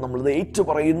ചെയ്യുന്നു, നമ്മളത് ഏറ്റു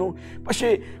പറയുന്നു. പക്ഷേ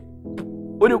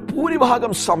ഒരു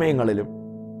ഭൂരിഭാഗം സമയങ്ങളിലും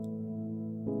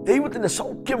ദൈവത്തിൻ്റെ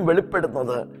സൗഖ്യം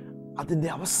വെളിപ്പെടുന്നത് അതിൻ്റെ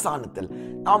അവസാനത്തിൽ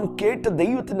നാം കേട്ട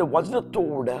ദൈവത്തിൻ്റെ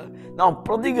വചനത്തോട് നാം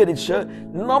പ്രതികരിച്ച്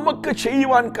നമുക്ക്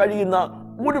ചെയ്യുവാൻ കഴിയുന്ന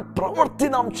ഒരു പ്രവൃത്തി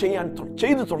നാം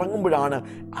ചെയ്തു തുടങ്ങുമ്പോഴാണ്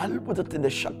അത്ഭുതത്തിൻ്റെ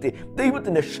ശക്തി,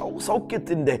 ദൈവത്തിൻ്റെ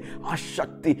സൗഖ്യത്തിൻ്റെ ആ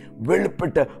ശക്തി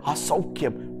വെളിപ്പെട്ട് ആ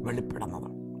സൗഖ്യം വെളിപ്പെടുന്നത്.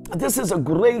 This is a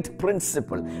great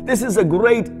principle. This is a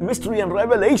great mystery and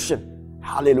revelation.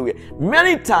 Hallelujah.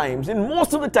 Many times, in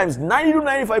most of the times,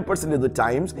 90-95% of the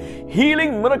times,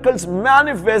 healing miracles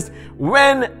manifest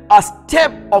when a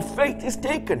step of faith is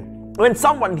taken. When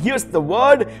someone hears the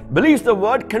word, believes the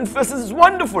word, confesses, it's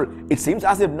wonderful. It seems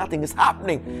as if nothing is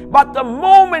happening. But the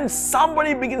moment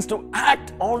somebody begins to act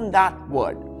on that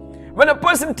word, when a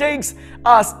person takes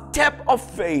a step of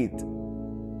faith,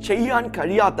 ചെയ്യാൻ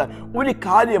കഴിയാത്ത ഒരു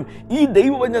കാര്യം ഈ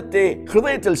ദൈവവചനത്തെ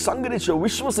ഹൃദയത്തിൽ സംഗ്രഹിച്ച്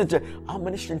വിശ്വസിച്ച് ആ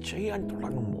മനുഷ്യൻ ചെയ്യാൻ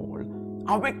തുടങ്ങുമ്പോൾ,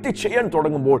 ആ വ്യക്തി ചെയ്യാൻ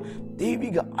തുടങ്ങുമ്പോൾ,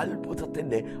 ദൈവിക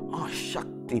അത്ഭുതത്തിന്റെ ആ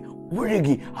ശക്തി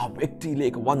ഒഴുകി ആ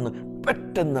വ്യക്തിയിലേക്ക് വന്ന്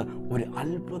പെട്ടെന്ന് ഒരു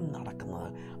അത്ഭുതം നടക്കുന്നത്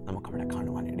നമുക്കവിടെ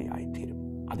കാണുവാൻ ഇടയായിത്തീരും.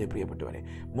 അതേ പ്രിയപ്പെട്ടവരെ,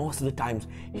 most of the times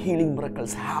healing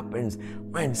miracles happens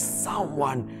when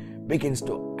someone begins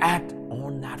to act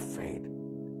on that faith.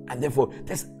 And therefore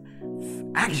this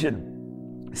action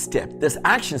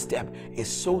step is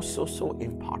so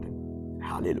important.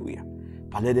 Hallelujah.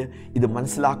 പലര് ഇത്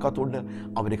മനസ്സിലാക്കാത്തതുകൊണ്ട്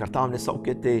അവർ കർത്താവിൻ്റെ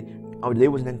സൗഖ്യത്തെ അവർ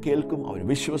ദൈവവചനം കേൾക്കും, അവർ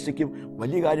വിശ്വസിക്കും,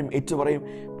 വലിയ കാര്യം ഏറ്റുപറയും.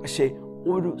 പക്ഷേ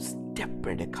ഒരു സ്റ്റെപ്പ്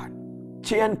എടുക്കാൻ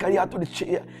ചെയ്യാൻ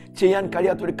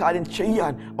കഴിയാത്തൊരു കാര്യം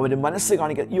ചെയ്യാൻ അവൻ്റെ മനസ്സ്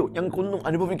കാണിക്കാൻ, അയ്യോ ഞങ്ങൾക്കൊന്നും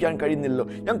അനുഭവിക്കാൻ കഴിയുന്നില്ലല്ലോ,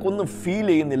 ഞങ്ങൾക്കൊന്നും ഫീൽ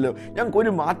ചെയ്യുന്നില്ലല്ലോ,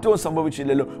 ഞങ്ങൾക്കൊരു മാറ്റവും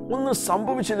സംഭവിച്ചില്ലല്ലോ, ഒന്നും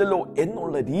സംഭവിച്ചില്ലല്ലോ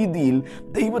എന്നുള്ള രീതിയിൽ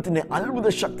ദൈവത്തിൻ്റെ അത്ഭുത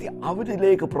ശക്തി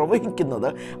അവരിലേക്ക് പ്രവഹിക്കുന്നത്,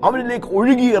 അവരിലേക്ക്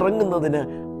ഒഴുകിയിറങ്ങുന്നതിന്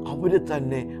അവർ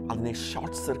തന്നെ അതിനെ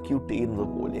ഷോർട്ട് സർക്യൂട്ട് ചെയ്യുന്നത്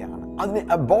പോലെയാണ്, അതിനെ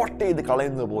അബോർട്ട് ചെയ്ത്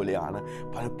കളയുന്നത് പോലെയാണ്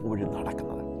പലപ്പോഴും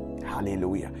നടക്കുന്നത്.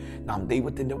 ഹല്ലേലൂയ. നാം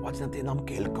ദൈവത്തിൻ്റെ വചനത്തെ നാം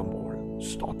കേൾക്കുമ്പോൾ,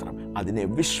 സ്തോത്രം, അതിനെ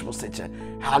വിശ്വസിച്ച്,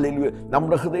 ഹല്ലേലൂയ,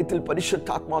 നമ്മുടെ ഹൃദയത്തിൽ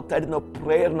പരിശുദ്ധാത്മാവ് തരുന്ന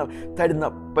പ്രേരണ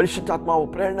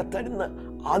തരുന്ന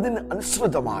അതിന്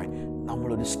അനുസൃതമായി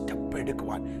നമ്മളൊരു സ്റ്റെപ്പ്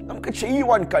എടുക്കുവാൻ, നമുക്ക്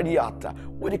ചെയ്യുവാൻ കഴിയാത്ത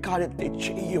ഒരു കാര്യത്തെ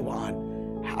ചെയ്യുവാൻ,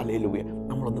 ഹല്ലേലൂയ,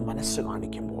 നമ്മളൊന്ന് മനസ്സ്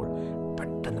കാണിക്കുമ്പോൾ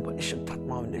പെട്ടെന്ന്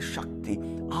പരിശുദ്ധാത്മാവിൻ്റെ ശക്തി,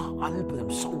 ആ അത്ഭുതം,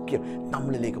 സൗഖ്യം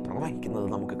നമ്മളിലേക്ക് പ്രവഹിക്കുന്നത്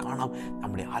നമുക്ക് കാണാം.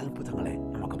 നമ്മുടെ അത്ഭുതങ്ങളെ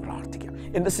നമുക്ക് പ്രാർത്ഥിക്കാം.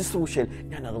 എൻ്റെ ശുശ്രൂഷയിൽ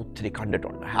ഞാൻ അത് ഒത്തിരി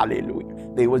കണ്ടിട്ടുണ്ട്. ഹല്ലേലൂയ.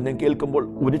 ദൈവവചനം കേൾക്കുമ്പോൾ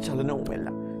ഒരു ചലനവുമില്ല,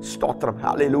 സ്തോത്രം,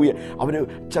 ഹല്ലേലൂയ. അവർ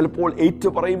ചിലപ്പോൾ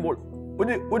ഏറ്റുപറയുമ്പോൾ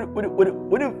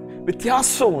ഒരു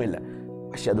വ്യത്യാസവുമില്ല.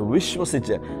 പക്ഷെ അത്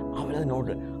വിശ്വസിച്ച്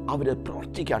അവരെ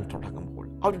പ്രവർത്തിക്കാൻ തുടങ്ങുമ്പോൾ,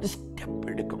 അവരുടെ സ്റ്റെപ്പ്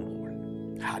എടുക്കുമ്പോൾ,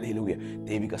 ഹല്ലേലൂയ,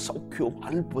 ദൈവിക സൗഖ്യവും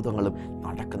അത്ഭുതങ്ങളും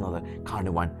നടക്കുന്നത്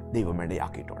കാണുവാൻ ദൈവം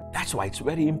ഇടയാക്കിയിട്ടുണ്ട്. That's why it's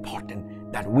very important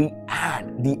that we add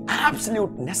the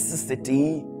absolute necessity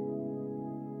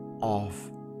of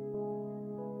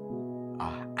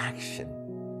action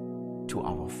to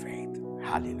our faith.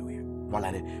 Hallelujah.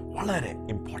 വളരെ വളരെ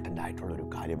ഇമ്പോർട്ടൻ്റ് ആയിട്ടുള്ള ഒരു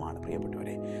കാര്യമാണ്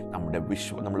പ്രിയപ്പെട്ടവരെ.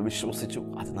 നമ്മൾ വിശ്വസിച്ചു,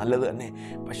 അത് നല്ലത് തന്നെ.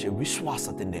 പക്ഷേ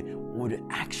വിശ്വാസത്തിൻ്റെ ഒരു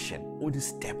ആക്ഷൻ, ഒരു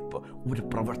സ്റ്റെപ്പ്, ഒരു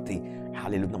പ്രവൃത്തി,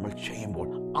 ഹല്ലേലൂയ, നമ്മൾ ചെയ്യുമ്പോൾ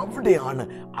അവിടെയാണ്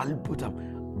അത്ഭുതം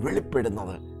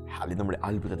വെളിപ്പെടുന്നത്. ഹല്ലേലൂയ, നമ്മുടെ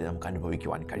അത്ഭുതത്തെ നമുക്ക്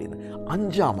അനുഭവിക്കുവാൻ കഴിയുന്നത്.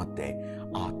 അഞ്ചാമത്തെ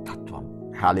ആ തത്വം,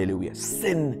 hallelujah,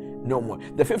 sin no more.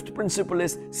 The fifth principle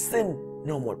is sin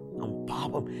no more.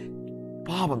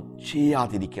 പാപം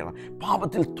ചെയ്യാതിരിക്കണം,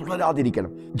 പാപത്തിൽ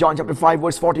തുടരാതിരിക്കണം. John chapter 5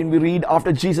 verse 14 we read,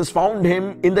 after Jesus found him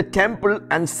in the temple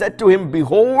and said to him,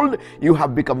 behold, you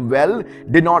have become well,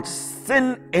 do not sin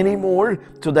anymore,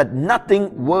 so that nothing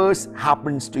worse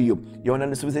happens to you.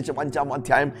 യോഹന്നാന്റെ സുവിശേഷം 5-ാം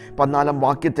അധ്യായം 14-ാം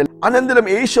വാക്യത്തിൽ, അനന്തരം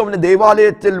യേശു അവനെ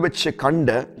ദേവാലയത്തിൽ വെച്ച്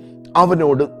കണ്ട്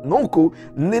അവനോട്, നോക്കൂ,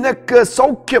 നിനക്ക്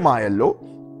സൗഖ്യമായല്ലോ,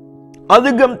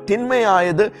 അധികം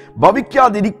തിന്മയായത്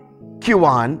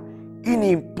ഭവിക്കാതിരിക്കുവാൻ ഇനി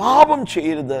പാപം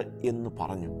ചെയ്യരുത് എന്ന്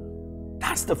പറഞ്ഞു.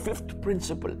 That's the fifth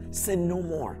principle, sin no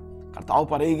more. കർത്താവ്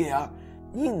പറയുകയാ,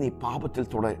 നീ പാപത്തിൽ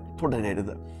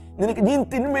തുടരരുത്. നീ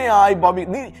തിന്മയായി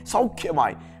നീ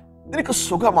സൗഖ്യമായി, നിനക്ക്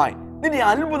സുഖമായി, നിന്റെ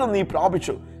അത്ഭുതം നീ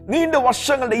പ്രാപിച്ചു, നീണ്ട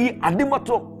വർഷങ്ങളുടെ ഈ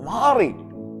അടിമത്വം മാറി.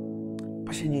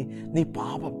 പക്ഷെ നീ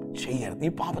പാപം ചെയ്യരുത്, നീ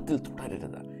പാപത്തിൽ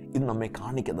തുടരരുത്. ഇത് നമ്മെ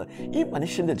കാണിക്കുന്നത് ഈ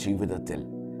മനുഷ്യന്റെ ജീവിതത്തിൽ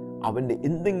അവൻ്റെ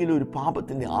എന്തെങ്കിലും ഒരു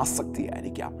പാപത്തിൻ്റെ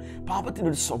ആസക്തിയായിരിക്കാം, പാപത്തിൻ്റെ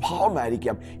ഒരു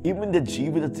സ്വഭാവമായിരിക്കാം ഇവൻ്റെ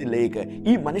ജീവിതത്തിലേക്ക്,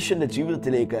 ഈ മനുഷ്യൻ്റെ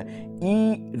ജീവിതത്തിലേക്ക് ഈ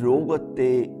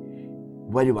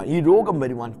രോഗം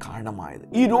വരുവാൻ കാരണമായത്,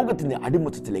 ഈ രോഗത്തിൻ്റെ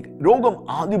അടിമത്തത്തിലേക്ക് രോഗം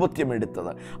ആധിപത്യം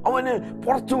എടുത്തത്, അവന്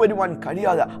പുറത്തു വരുവാൻ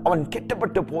കഴിയാതെ അവൻ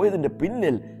കെട്ടപ്പെട്ടു പോയതിൻ്റെ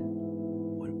പിന്നിൽ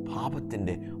ഒരു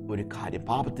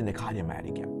പാപത്തിൻ്റെ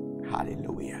കാര്യമായിരിക്കാം.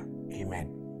 ഹല്ലേലൂയ, ആമേൻ.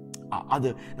 അത്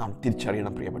നാം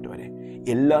തിരിച്ചറിയണം പ്രിയപ്പെട്ടവരെ.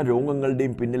 എല്ലാ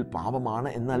രോഗങ്ങളുടെയും പിന്നിൽ പാപമാണ്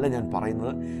എന്നല്ല ഞാൻ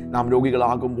പറയുന്നത്. നാം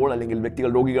രോഗികളാകുമ്പോൾ അല്ലെങ്കിൽ വ്യക്തികൾ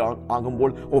രോഗികളാകുമ്പോൾ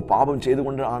പാപം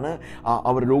ചെയ്തുകൊണ്ടാണ്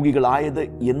അവർ രോഗികളായത്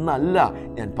എന്നല്ല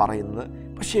ഞാൻ പറയുന്നത്.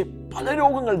 പക്ഷേ പല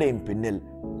രോഗങ്ങളുടെയും പിന്നിൽ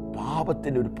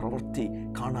പാപത്തിൻ്റെ ഒരു പ്രവൃത്തി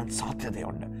കാണാൻ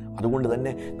സാധ്യതയുണ്ട്. അതുകൊണ്ട്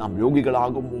തന്നെ നാം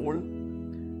രോഗികളാകുമ്പോൾ,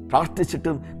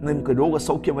 പ്രാർത്ഥിച്ചിട്ടും നമുക്ക്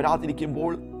രോഗസൗഖ്യം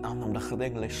വരാതിരിക്കുമ്പോൾ നാം നമ്മുടെ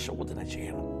ഹൃദയങ്ങളെ ശോധന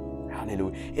ചെയ്യണം.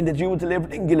 ഹല്ലേലൂയ. എൻ്റെ ജീവിതത്തിൽ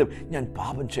എവിടെയെങ്കിലും ഞാൻ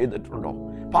പാപം ചെയ്തിട്ടുണ്ടോ?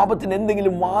 പാപത്തിന്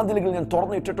എന്തെങ്കിലും വാതിലുകൾ ഞാൻ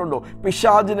തുറന്നിട്ടിട്ടുണ്ടോ?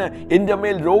 പിശാചിന് എൻ്റെ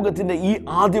മേൽ രോഗത്തിൻ്റെ ഈ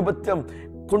ആധിപത്യം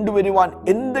കൊണ്ടുവരുവാൻ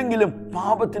എന്തെങ്കിലും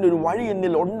പാപത്തിനൊരു വഴി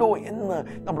എന്നിൽ ഉണ്ടോ എന്ന്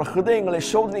നമ്മുടെ ഹൃദയങ്ങളെ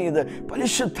ശോധന ചെയ്ത്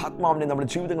പരിശുദ്ധാത്മാവിനെ നമ്മുടെ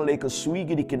ജീവിതങ്ങളിലേക്ക്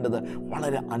സ്വീകരിക്കേണ്ടത്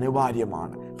വളരെ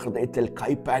അനിവാര്യമാണ്. ഹൃദയത്തിൽ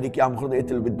കയ്പായിരിക്കാം,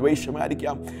 ഹൃദയത്തിൽ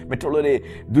വിദ്വേഷമായിരിക്കാം, മറ്റുള്ളവരെ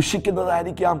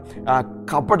ദുഷിക്കുന്നതായിരിക്കാം,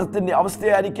 കപടത്തിൻ്റെ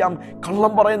അവസ്ഥയായിരിക്കാം,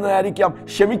 കള്ളം പറയുന്നതായിരിക്കാം,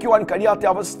 ക്ഷമിക്കുവാൻ കഴിയാത്ത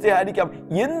അവസ്ഥയായിരിക്കാം.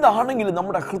 എന്താണെങ്കിലും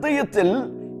നമ്മുടെ ഹൃദയത്തിൽ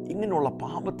ഇങ്ങനെയുള്ള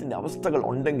പാപത്തിൻ്റെ അവസ്ഥകൾ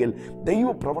ഉണ്ടെങ്കിൽ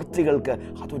ദൈവപ്രവർത്തികൾക്ക്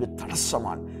അതൊരു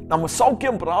തടസ്സമാണ്. നമ്മൾ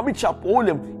സൗഖ്യം പ്രാപിച്ചാൽ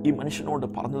പോലും ഈ മനുഷ്യനോട്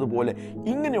പറഞ്ഞതുപോലെ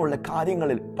ഇങ്ങനെയുള്ള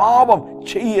കാര്യങ്ങളിൽ പാപം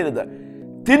ചെയ്യരുത്.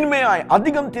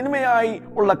 അധികം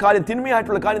തിന്മയായിട്ടുള്ള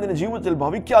കാര്യം നിന്റെ ജീവിതത്തിൽ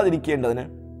ഭവിക്കാതിരിക്കേണ്ടതിന്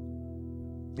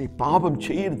നീ പാപം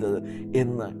ചെയ്യരുത്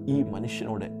എന്ന് ഈ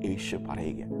മനുഷ്യനോട് യേശു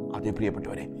പറയുക. അതേ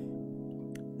പ്രിയപ്പെട്ടവരെ,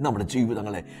 നമ്മുടെ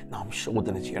ജീവിതങ്ങളെ നാം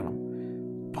ശോധന ചെയ്യണം.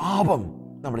 പാപം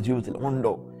നമ്മുടെ ജീവിതത്തിൽ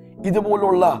ഉണ്ടോ?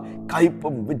 ഇതുപോലുള്ള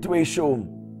കയ്പും വിദ്വേഷവും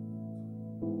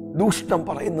ദൂഷണം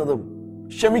പറയുന്നതും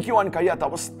ക്ഷമിക്കുവാൻ കഴിയാത്ത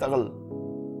അവസ്ഥകൾ,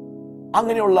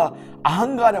 അങ്ങനെയുള്ള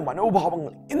അഹങ്കാര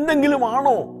മനോഭാവങ്ങൾ എന്തെങ്കിലും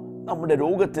ആണോ നമ്മുടെ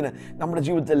രോഗത്തിന്, നമ്മുടെ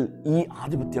ജീവിതത്തിൽ ഈ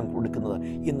ആധിപത്യം കൊടുക്കുന്നത്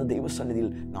എന്ന് ദൈവസന്നിധിയിൽ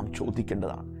നാം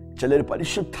ചോദിക്കേണ്ടതാണ്. ചിലർ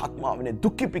പരിശുദ്ധാത്മാവിനെ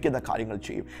ദുഃഖിപ്പിക്കുന്ന കാര്യങ്ങൾ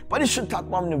ചെയ്യും,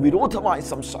 പരിശുദ്ധാത്മാവിന് വിരോധമായി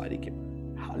സംസാരിക്കും.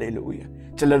 ഹല്ലേലൂയ.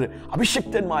 ചിലർ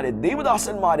അഭിഷിക്തന്മാരെ,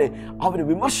 ദൈവദാസന്മാരെ അവർ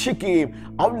വിമർശിക്കുകയും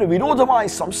അവരുടെ വിരോധമായി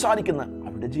സംസാരിക്കുന്ന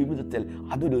അവരുടെ ജീവിതത്തിൽ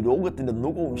അതൊരു രോഗത്തിന്റെ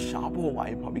നുകവും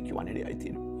ശാപവുമായി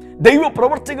ഭവിക്കുവാനിടയായിത്തീരും.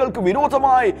 ദൈവപ്രവർത്തികൾക്ക്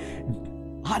വിരോധമായി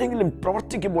ആരെങ്കിലും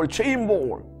പ്രവർത്തിക്കുമ്പോൾ,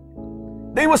 ചെയ്യുമ്പോൾ,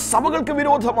 ദൈവസഭകൾക്ക്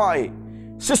വിരോധമായി,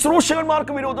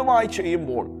 ശുശ്രൂഷകന്മാർക്ക് വിരോധമായി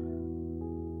ചെയ്യുമ്പോൾ,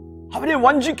 അവരെ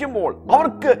വഞ്ചിക്കുമ്പോൾ,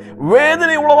 അവർക്ക്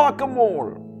വേദന ഉളവാക്കുമ്പോൾ,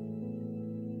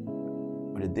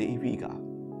 ഒരു ദൈവിക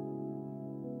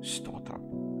സ്തോത്രം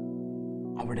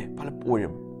അവിടെ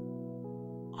പലപ്പോഴും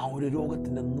ആ ഒരു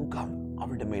രോഗത്തിന്റെ മുഖം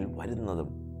അവരുടെ മേൽ വരുന്നതും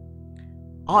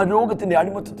ആ രോഗത്തിന്റെ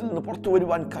അടിമത്തത്തിൽ നിന്ന് പുറത്തു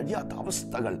വരുവാൻ കഴിയാത്ത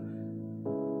അവസ്ഥകൾ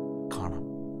കാണാം.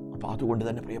 അപ്പൊ അതുകൊണ്ട്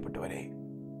തന്നെ പ്രിയപ്പെട്ടവരെ,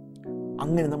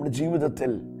 അങ്ങനെ നമ്മുടെ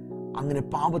ജീവിതത്തിൽ അങ്ങനെ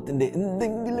പാപത്തിന്റെ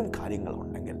എന്തെങ്കിലും കാര്യങ്ങൾ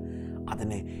ഉണ്ടെങ്കിൽ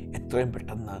അതിനെ എത്രയും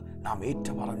പെട്ടെന്ന് നാം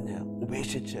ഏറ്റുപറഞ്ഞ്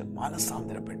ഉപേക്ഷിച്ച്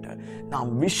മാനസാന്തരപ്പെട്ട് നാം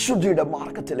വിശുദ്ധിയുടെ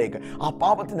മാർഗത്തിലേക്ക്, ആ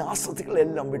പാപത്തിന്റെ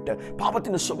ആസക്തികളെല്ലാം വിട്ട്,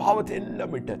 പാപത്തിന്റെ സ്വഭാവത്തെ എല്ലാം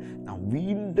വിട്ട് നാം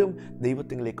വീണ്ടും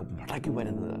ദൈവത്തിലേക്ക് മടങ്ങി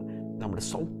വരുന്നത് നമ്മുടെ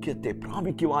സൗഖ്യത്തെ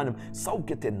പ്രാപിക്കുവാനും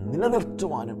സൗഖ്യത്തെ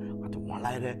നിലനിർത്തുവാനും അത്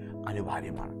വളരെ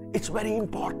അനിവാര്യമാണ്. It's very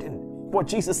important what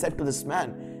Jesus said to this man.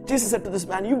 Jesus said to this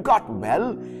man, you got well,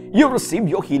 you received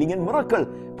your healing and miracle,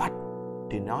 but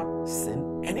did not sin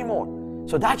anymore.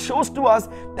 So that shows to us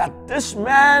that this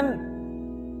man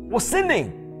was sinning.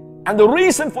 And the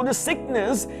reason for this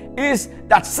sickness is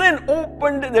that sin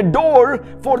opened the door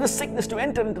for the sickness to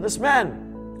enter into this man.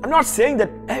 I'm not saying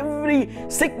that every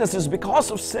sickness is because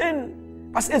of sin,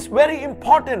 but it's very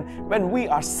important when we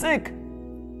are sick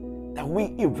that we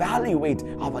evaluate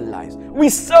our lives. We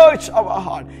search our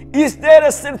heart. Is there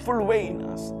a sinful way in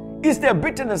us? Is there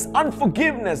bitterness,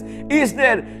 unforgiveness? Is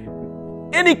there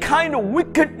any kind of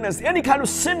wickedness, any kind of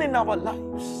sin in our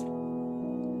lives?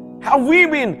 Have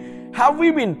we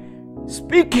been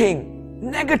speaking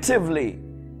negatively?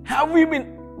 Have we been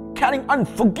carrying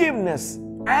unforgiveness,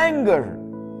 anger,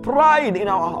 pride in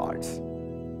our hearts?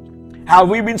 Have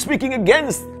we been speaking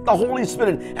against the Holy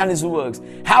Spirit and His works?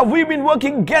 Have we been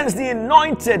working against the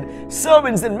anointed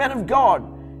servants and men of God?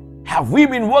 Have we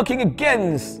been working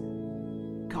against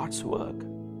God's work?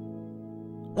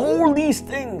 All these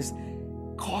things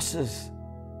causes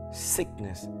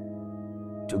sickness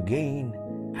to gain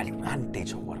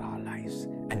advantage over our lives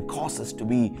and cause us to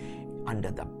be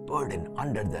under the burden,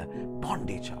 under the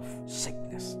bondage of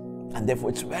sickness. And therefore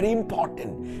it's very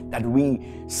important that we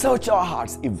search our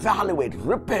hearts, evaluate,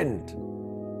 repent,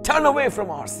 turn away from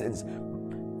our sins,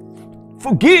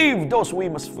 forgive those we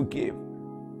must forgive,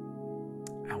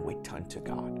 and we turn to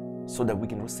God so that we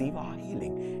can receive our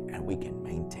healing and we can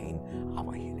maintain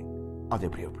our healing. അതേ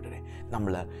പ്രിയപ്പെട്ടവരെ,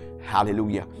 നമ്മൾ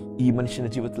hallelujah ഈ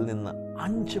മനുഷ്യന്റെ ജീവിതത്തിൽ നിന്ന്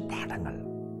 5 പാഠങ്ങൾ,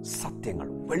 സത്യങ്ങൾ,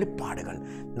 വെളിപ്പാടുകൾ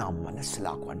നാം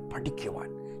മനസ്സിലാക്കുവാൻ, പഠിക്കുവാൻ,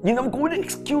 ഇനി നമുക്ക് ഒരു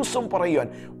എക്സ്ക്യൂസും പറയുവാൻ,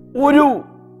 ഒരു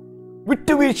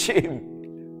വിട്ടുവീഴ്ചയും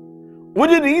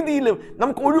ഒരു രീതിയിലും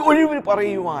നമുക്ക് ഒഴിവ്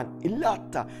പറയുവാൻ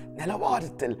ഇല്ലാത്ത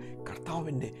നിലവാരത്തിൽ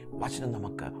കർത്താവിന്റെ വചനം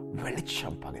നമുക്ക്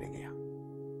വെളിച്ചം പകരുകയാണ്.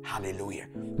 Hallelujah.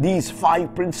 These 5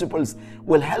 principles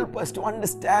will help us to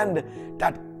understand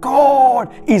that God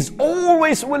is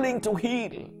always willing to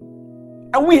heal.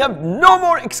 And we have no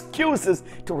more excuses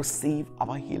to receive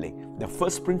our healing. The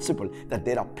first principle, that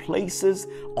there are places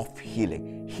of healing,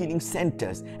 healing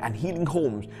centers and healing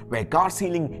homes where God's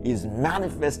healing is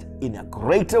manifest in a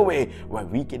greater way, where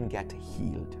we can get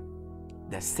healed.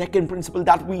 The second principle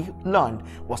that we learned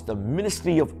was the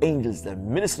ministry of angels, the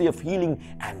ministry of healing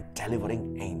and delivering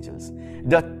angels.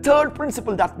 The third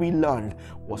principle that we learned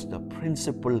was the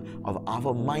principle of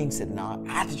our mindset and our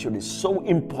attitude is so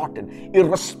important,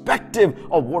 irrespective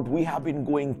of what we have been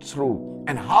going through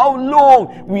and how long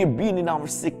we have been in our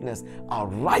sickness. Our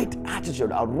right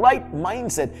attitude, our right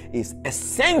mindset is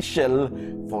essential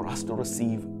for us to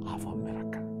receive our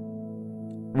miracle.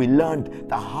 We learned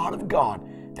the heart of God,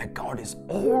 that God is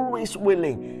always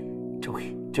willing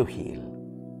to heal.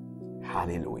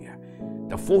 Hallelujah.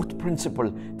 The fourth principle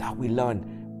that we learned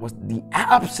was the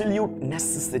absolute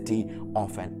necessity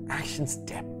of an action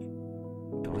step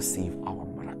to receive our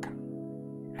miracle.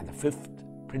 And the fifth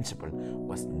principle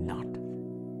was not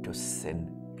to sin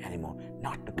anymore,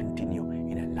 not to continue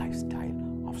in a lifestyle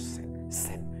of sin.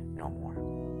 Sin no more.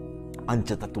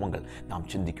 5 തത്വങ്ങൾ നാം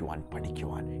ചിന്തിക്കുവാൻ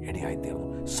പഠിക്കുവാൻ ഇടയായി തീർന്നു.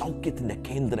 സൗഖ്യത്തിൻ്റെ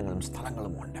കേന്ദ്രങ്ങളും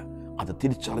സ്ഥലങ്ങളും ഉണ്ട്. അത്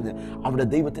തിരിച്ചറിഞ്ഞ് അവിടെ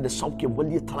ദൈവത്തിൻ്റെ സൗഖ്യം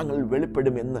വലിയ തലങ്ങളിൽ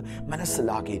വെളിപ്പെടുമെന്ന്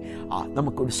മനസ്സിലാക്കി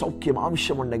നമുക്കൊരു സൗഖ്യം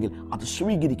ആവശ്യമുണ്ടെങ്കിൽ അത്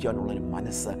സ്വീകരിക്കാനുള്ളൊരു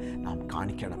മനസ്സ് നാം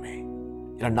കാണിക്കണമേ.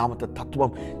 രണ്ടാമത്തെ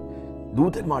തത്വം,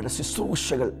 ദൂതന്മാരുടെ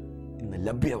ശുശ്രൂഷകൾ ഇന്ന്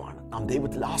ലഭ്യമാണ്. നാം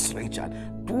ദൈവത്തിൽ ആശ്രയിച്ചാൽ,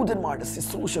 ദൂതന്മാരുടെ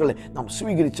ശുശ്രൂഷകളെ നാം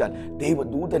സ്വീകരിച്ചാൽ,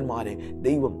 ദൈവദൂതന്മാരെ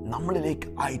ദൈവം നമ്മളിലേക്ക്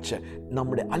അയച്ച്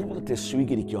നമ്മുടെ അത്ഭുതത്തെ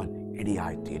സ്വീകരിക്കുവാൻ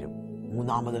ഇടയായിത്തീരും.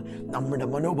 മൂന്നാമത്, നമ്മുടെ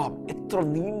മനോഭാവം എത്ര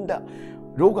നീണ്ട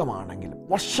രോഗമാണെങ്കിലും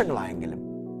വർഷങ്ങളായെങ്കിലും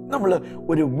നമ്മൾ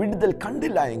ഒരു വിടുതൽ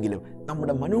കണ്ടില്ല എങ്കിലും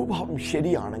നമ്മുടെ മനോഭാവം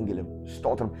ശരിയാണെങ്കിലും,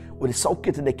 സ്തോത്രം, ഒരു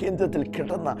സൗഖ്യത്തിൻ്റെ കേന്ദ്രത്തിൽ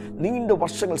കിടന്ന നീണ്ട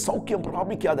വർഷങ്ങൾ സൗഖ്യം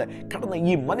പ്രാപിക്കാതെ കിടന്ന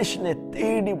ഈ മനുഷ്യനെ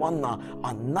തേടി വന്ന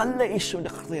ആ നല്ല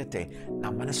യേശുവിൻ്റെ ഹൃദയത്തെ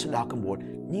നാം മനസ്സിലാക്കുമ്പോൾ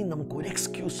നമുക്കൊരു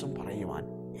എക്സ്ക്യൂസും പറയുവാൻ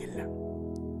ഇല്ല.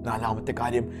 നാലാമത്തെ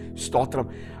കാര്യം, സ്തോത്രം,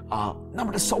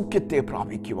 നമ്മുടെ സൗഖ്യത്തെ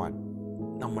പ്രാപിക്കുവാൻ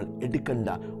നമ്മൾ എടുക്കേണ്ട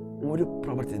ഒരു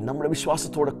പ്രവൃത്തി, നമ്മുടെ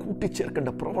വിശ്വാസത്തോടെ കൂട്ടിച്ചേർക്കേണ്ട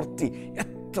പ്രവൃത്തി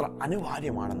എത്ര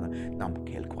അനിവാര്യമാണെന്ന് നാം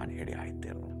കേൾക്കുവാൻ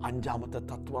ഇടയായിത്തീർന്നു. അഞ്ചാമത്തെ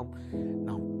തത്വം,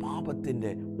 നാം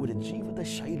പാപത്തിൻ്റെ ഒരു ജീവിത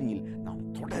ശൈലിയിൽ നാം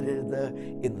തുടരരുത്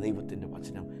എന്ന് ദൈവത്തിൻ്റെ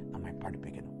വചനം നമ്മെ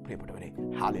പഠിപ്പിക്കുന്നു. പ്രിയപ്പെട്ടവരെ,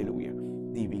 ഹല്ലേലൂയ.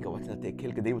 ദൈവിക വചനത്തെ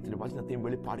കേൾക്കുക, ദൈവത്തിൻ്റെ വചനത്തെയും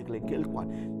വെളിപ്പാടുകളെയും കേൾക്കുവാൻ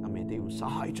നമ്മെ ദൈവം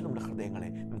സഹായിച്ചു. നമ്മുടെ ഹൃദയങ്ങളെ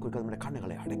നമുക്ക് നമ്മുടെ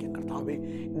കണ്ണുകളെ അടയ്ക്കാം. കർത്താവേ,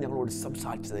 ഞങ്ങളോട്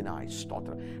സംസാരിച്ചതിനായി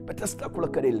സ്തോത്രം. ബെത്തസ്ദ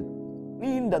കുളക്കരയിൽ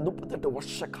നീണ്ട 38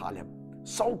 വർഷക്കാലം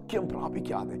സൗഖ്യം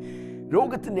പ്രാപിക്കാതെ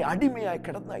രോഗത്തിന്റെ അടിമയായി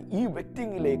കിടന്ന ഈ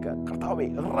വ്യക്തിയിലേക്ക് കർത്താവേ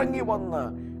ഇറങ്ങി വന്ന്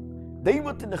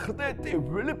ദൈവത്തിന്റെ ഹൃദയത്തെ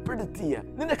വെളിപ്പെടുത്തിയ,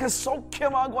 നിനക്ക്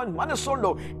സൗഖ്യമാകുവാൻ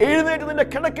മനസ്സുണ്ടോ, എഴുന്നേറ്റ് നിന്റെ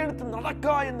കിടക്കെടുത്ത്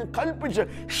നടക്കുക എന്ന് കൽപ്പിച്ച്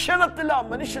ക്ഷണത്തിൽ ആ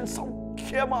മനുഷ്യൻ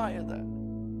സൗഖ്യമായത്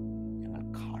ഞങ്ങൾ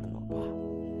കാണുന്നു.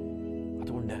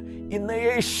 അതുകൊണ്ട് ഇന്ന്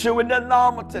യേശുവിന്റെ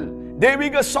നാമത്തിൽ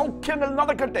ദൈവിക സൗഖ്യങ്ങൾ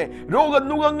നടക്കട്ടെ.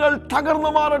 രോഗനുഖങ്ങൾ തകർന്നു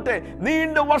മാറട്ടെ.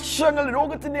 നീണ്ട വർഷങ്ങൾ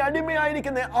രോഗത്തിന്റെ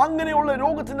അടിമയായിരിക്കുന്ന അങ്ങനെയുള്ള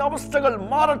രോഗത്തിന്റെ അവസ്ഥകൾ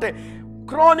മാറട്ടെ.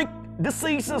 ക്രോണിക്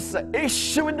ഡിസീസസ്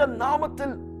യേശുവിന്റെ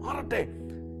നാമത്തിൽ മാറട്ടെ.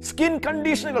 സ്കിൻ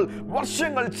കണ്ടീഷനുകൾ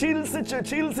വർഷങ്ങൾ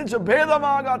ചികിത്സിച്ച്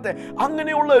ഭേദമാകാത്ത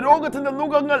അങ്ങനെയുള്ള രോഗത്തിന്റെ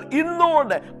നുഖങ്ങൾ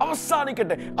ഇന്നോടെ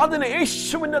അവസാനിക്കട്ടെ. അതിന്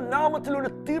യേശുവിന്റെ നാമത്തിൽ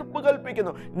ഒരു തീർപ്പ്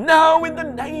കൽപ്പിക്കുന്നു. Now in the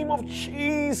name of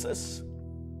Jesus.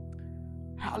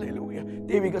 Hallelujah.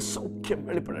 ദൈവിക സൗഖ്യം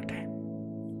വെളിപ്പെടട്ടെ.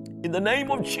 In the name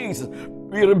of Jesus,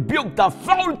 we rebuke the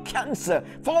foul cancer,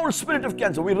 foul spirit of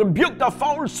cancer. We rebuke the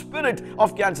foul spirit of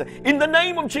cancer. In the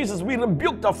name of Jesus, we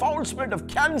rebuke the foul spirit of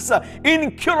cancer,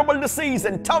 incurable disease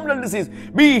and terminal disease.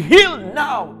 Be healed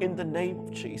now in the name of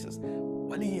Jesus.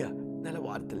 വലിയ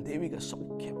നിലവാരത്തിൽ ദൈവിക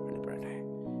സൗഖ്യം വെളിപ്പെടട്ടെ.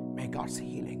 May God's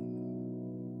healing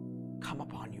come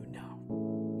upon you now.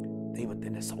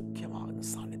 ദൈവത്തിന്റെ സൗഖ്യമാകുന്ന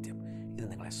സാന്നിധ്യം ഇത്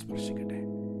നിങ്ങളെ സ്പർശിക്കട്ടെ.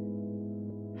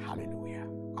 Hallelujah.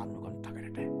 അന്നുകം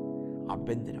തകരട്ടെ. ആ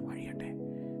ബന്ധനം അഴിയട്ടെ.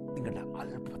 നിങ്ങളുടെ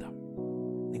അത്ഭുതം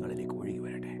നിങ്ങളിലേക്ക് ഒഴുകി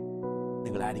വരട്ടെ.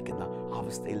 നിങ്ങളായിരിക്കുന്ന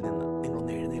അവസ്ഥയിൽ നിന്ന്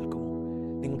നിങ്ങളൊന്ന് എഴുന്നേൽക്കുമോ?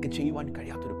 നിങ്ങൾക്ക് ചെയ്യുവാൻ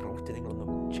കഴിയാത്തൊരു പ്രവൃത്തി നിങ്ങളൊന്ന്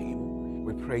ചെയ്യുമോ?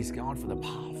 We praise God for the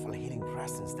powerful healing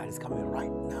presence that is coming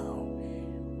right now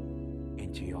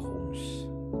into your homes.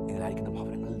 നിങ്ങളായിരിക്കുന്ന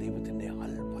ഭവനങ്ങളിൽ ദൈവത്തിന്റെ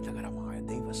അത്ഭുതകരമായ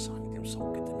ദൈവ സാന്നിധ്യം,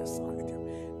 സൗഖ്യത്തിന്റെ സാന്നിധ്യം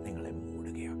നിങ്ങളെ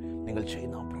മൂടുകയാണ്. നിങ്ങൾ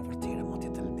ചെയ്യുന്ന പ്രവൃത്തിയുടെ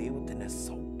മധ്യത്തിൽ ദൈവത്തിന്റെ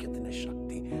സൗഖ്യത്തിന്റെ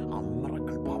ശക്തി, ആ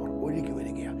മിറക്കിൾ പവർ ഒഴുകി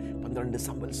വരികയാണ്. 12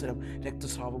 സംവത്സരം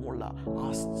രക്തസ്രാവമുള്ള ആ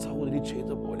സഹോദരി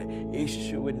ചെയ്ത പോലെ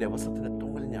യേശുവിൻ്റെ വസ്ത്രത്തിൻ്റെ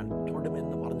തുമ്മൽ ഞാൻ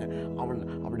തൊടുമെന്ന് പറഞ്ഞ്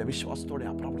അവളുടെ വിശ്വാസത്തോടെ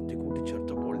ആ പ്രവൃത്തി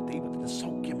കൂട്ടിച്ചേർത്തപ്പോൾ ദൈവത്തിൻ്റെ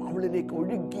സൗഖ്യം അവളിലേക്ക്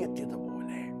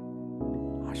ഒഴുകിയെത്തിയതുപോലെ,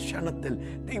 ആ ക്ഷണത്തിൽ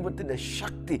ദൈവത്തിൻ്റെ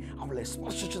ശക്തി അവളെ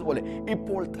സ്പർശിച്ചതുപോലെ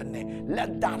ഇപ്പോൾ തന്നെ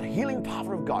let that healing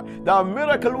power of God, the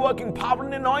miracle working power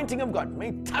and anointing of God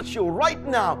may touch you right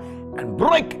now and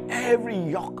break every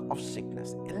yoke of sickness.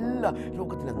 എല്ലാ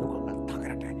രോഗത്തിൻ്റെ നുഖങ്ങൾ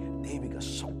തകരട്ടെ. ദൈവിക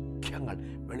സൗഖ്യങ്ങൾ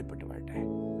വെളിപ്പെട്ടു വരട്ടെ.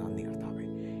 നന്ദി കർത്താവേ.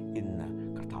 ഇന്ന്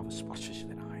കർത്താവ്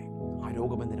സ്പർശിച്ചതിനായി, ആ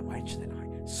രോഗബന്ധനം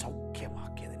അയച്ചതിനായി,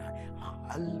 സൗഖ്യമാക്കിയതിനായി, ആ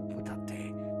അത്ഭുതത്തെ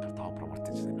കർത്താവ്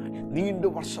പ്രവർത്തിച്ചതിനായി നീണ്ട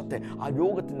വർഷത്തെ ആ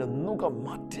രോഗത്തിന്റെ നുകം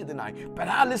മാറ്റിയതിനായി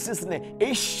പാരാലിസിസിനെ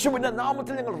യേശുവിന്റെ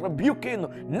നാമത്തിൽ ഞങ്ങൾ റിബ്യൂക്ക് ചെയ്യുന്നു.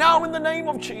 Now in the name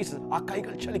of Jesus. ആ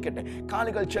കൈകൾ ചലിക്കട്ടെ,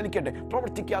 കാലുകൾ ചലിക്കട്ടെ,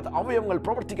 പ്രവർത്തിക്കാത്ത അവയവങ്ങൾ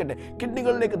പ്രവർത്തിക്കട്ടെ,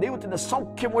 കിഡ്നികളിലേക്ക് ദൈവത്തിന്റെ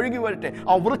സൗഖ്യം ഒഴുകി വരട്ടെ,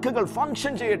 ആ വൃക്കകൾ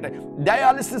ഫംഗ്ഷൻ ചെയ്യട്ടെ,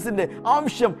 ഡയാലിസിസിന്റെ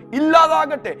ആവശ്യം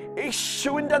ഇല്ലാതാകട്ടെ.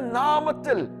 യേശുവിന്റെ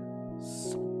നാമത്തിൽ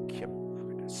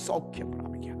സൗഖ്യം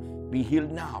പ്രാപിക്കുക. Be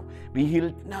healed now, be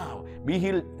healed now, be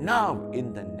healed now in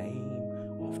the name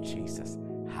of Jesus.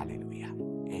 Hallelujah.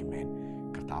 Amen.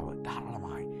 കർത്താവ്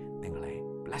ധാരാളമായി നിങ്ങളെ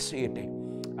ബ്ലസ് ചെയ്യട്ടെ.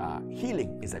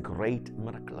 Healing is a great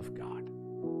miracle of God.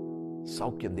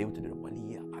 സൗഖ്യം ദൈവത്തിൻ്റെ ഒരു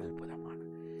വലിയ അത്ഭുതമാണ്.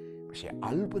 പക്ഷേ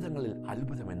അത്ഭുതങ്ങളിൽ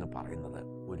അത്ഭുതം എന്ന് പറയുന്നത്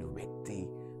ഒരു വ്യക്തി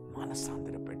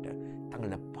മനസ്സാന്തരപ്പെട്ട്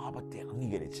തങ്ങളുടെ പാപത്തെ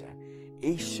അംഗീകരിച്ച്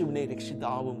യേശുവിനെ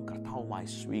രക്ഷിതാവും കർത്താവുമായി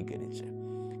സ്വീകരിച്ച്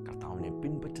കർത്താവിനെ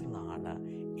പിൻപറ്റുന്നതാണ്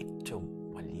ഏറ്റവും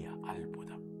വലിയ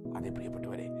അത്ഭുതം. അതേ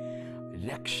പ്രിയപ്പെട്ടവരെ,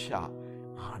 രക്ഷ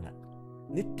ആണ്,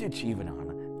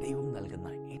 നിത്യജീവനാണ് ദൈവം നൽകുന്ന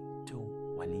ഏറ്റവും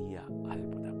വലിയ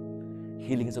അത്ഭുതം.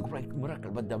 Healing is a great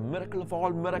miracle, but the miracle of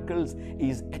all miracles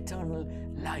is eternal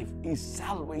life, is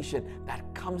salvation that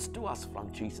comes to us from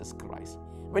Jesus Christ.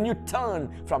 When you turn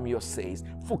from your sins,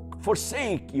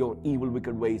 forsake your evil,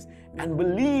 wicked ways, and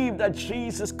believe that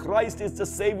Jesus Christ is the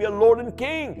Savior, Lord and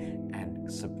King, and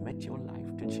submit your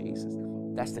life to Jesus.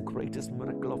 That's the greatest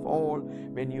miracle of all,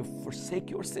 when you forsake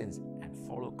your sins and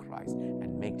follow Christ and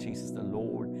make Jesus the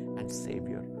Lord and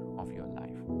Savior of your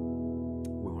life.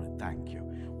 We want to thank you.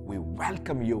 We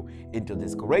welcome you into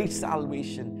this great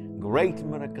salvation, great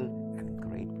miracle,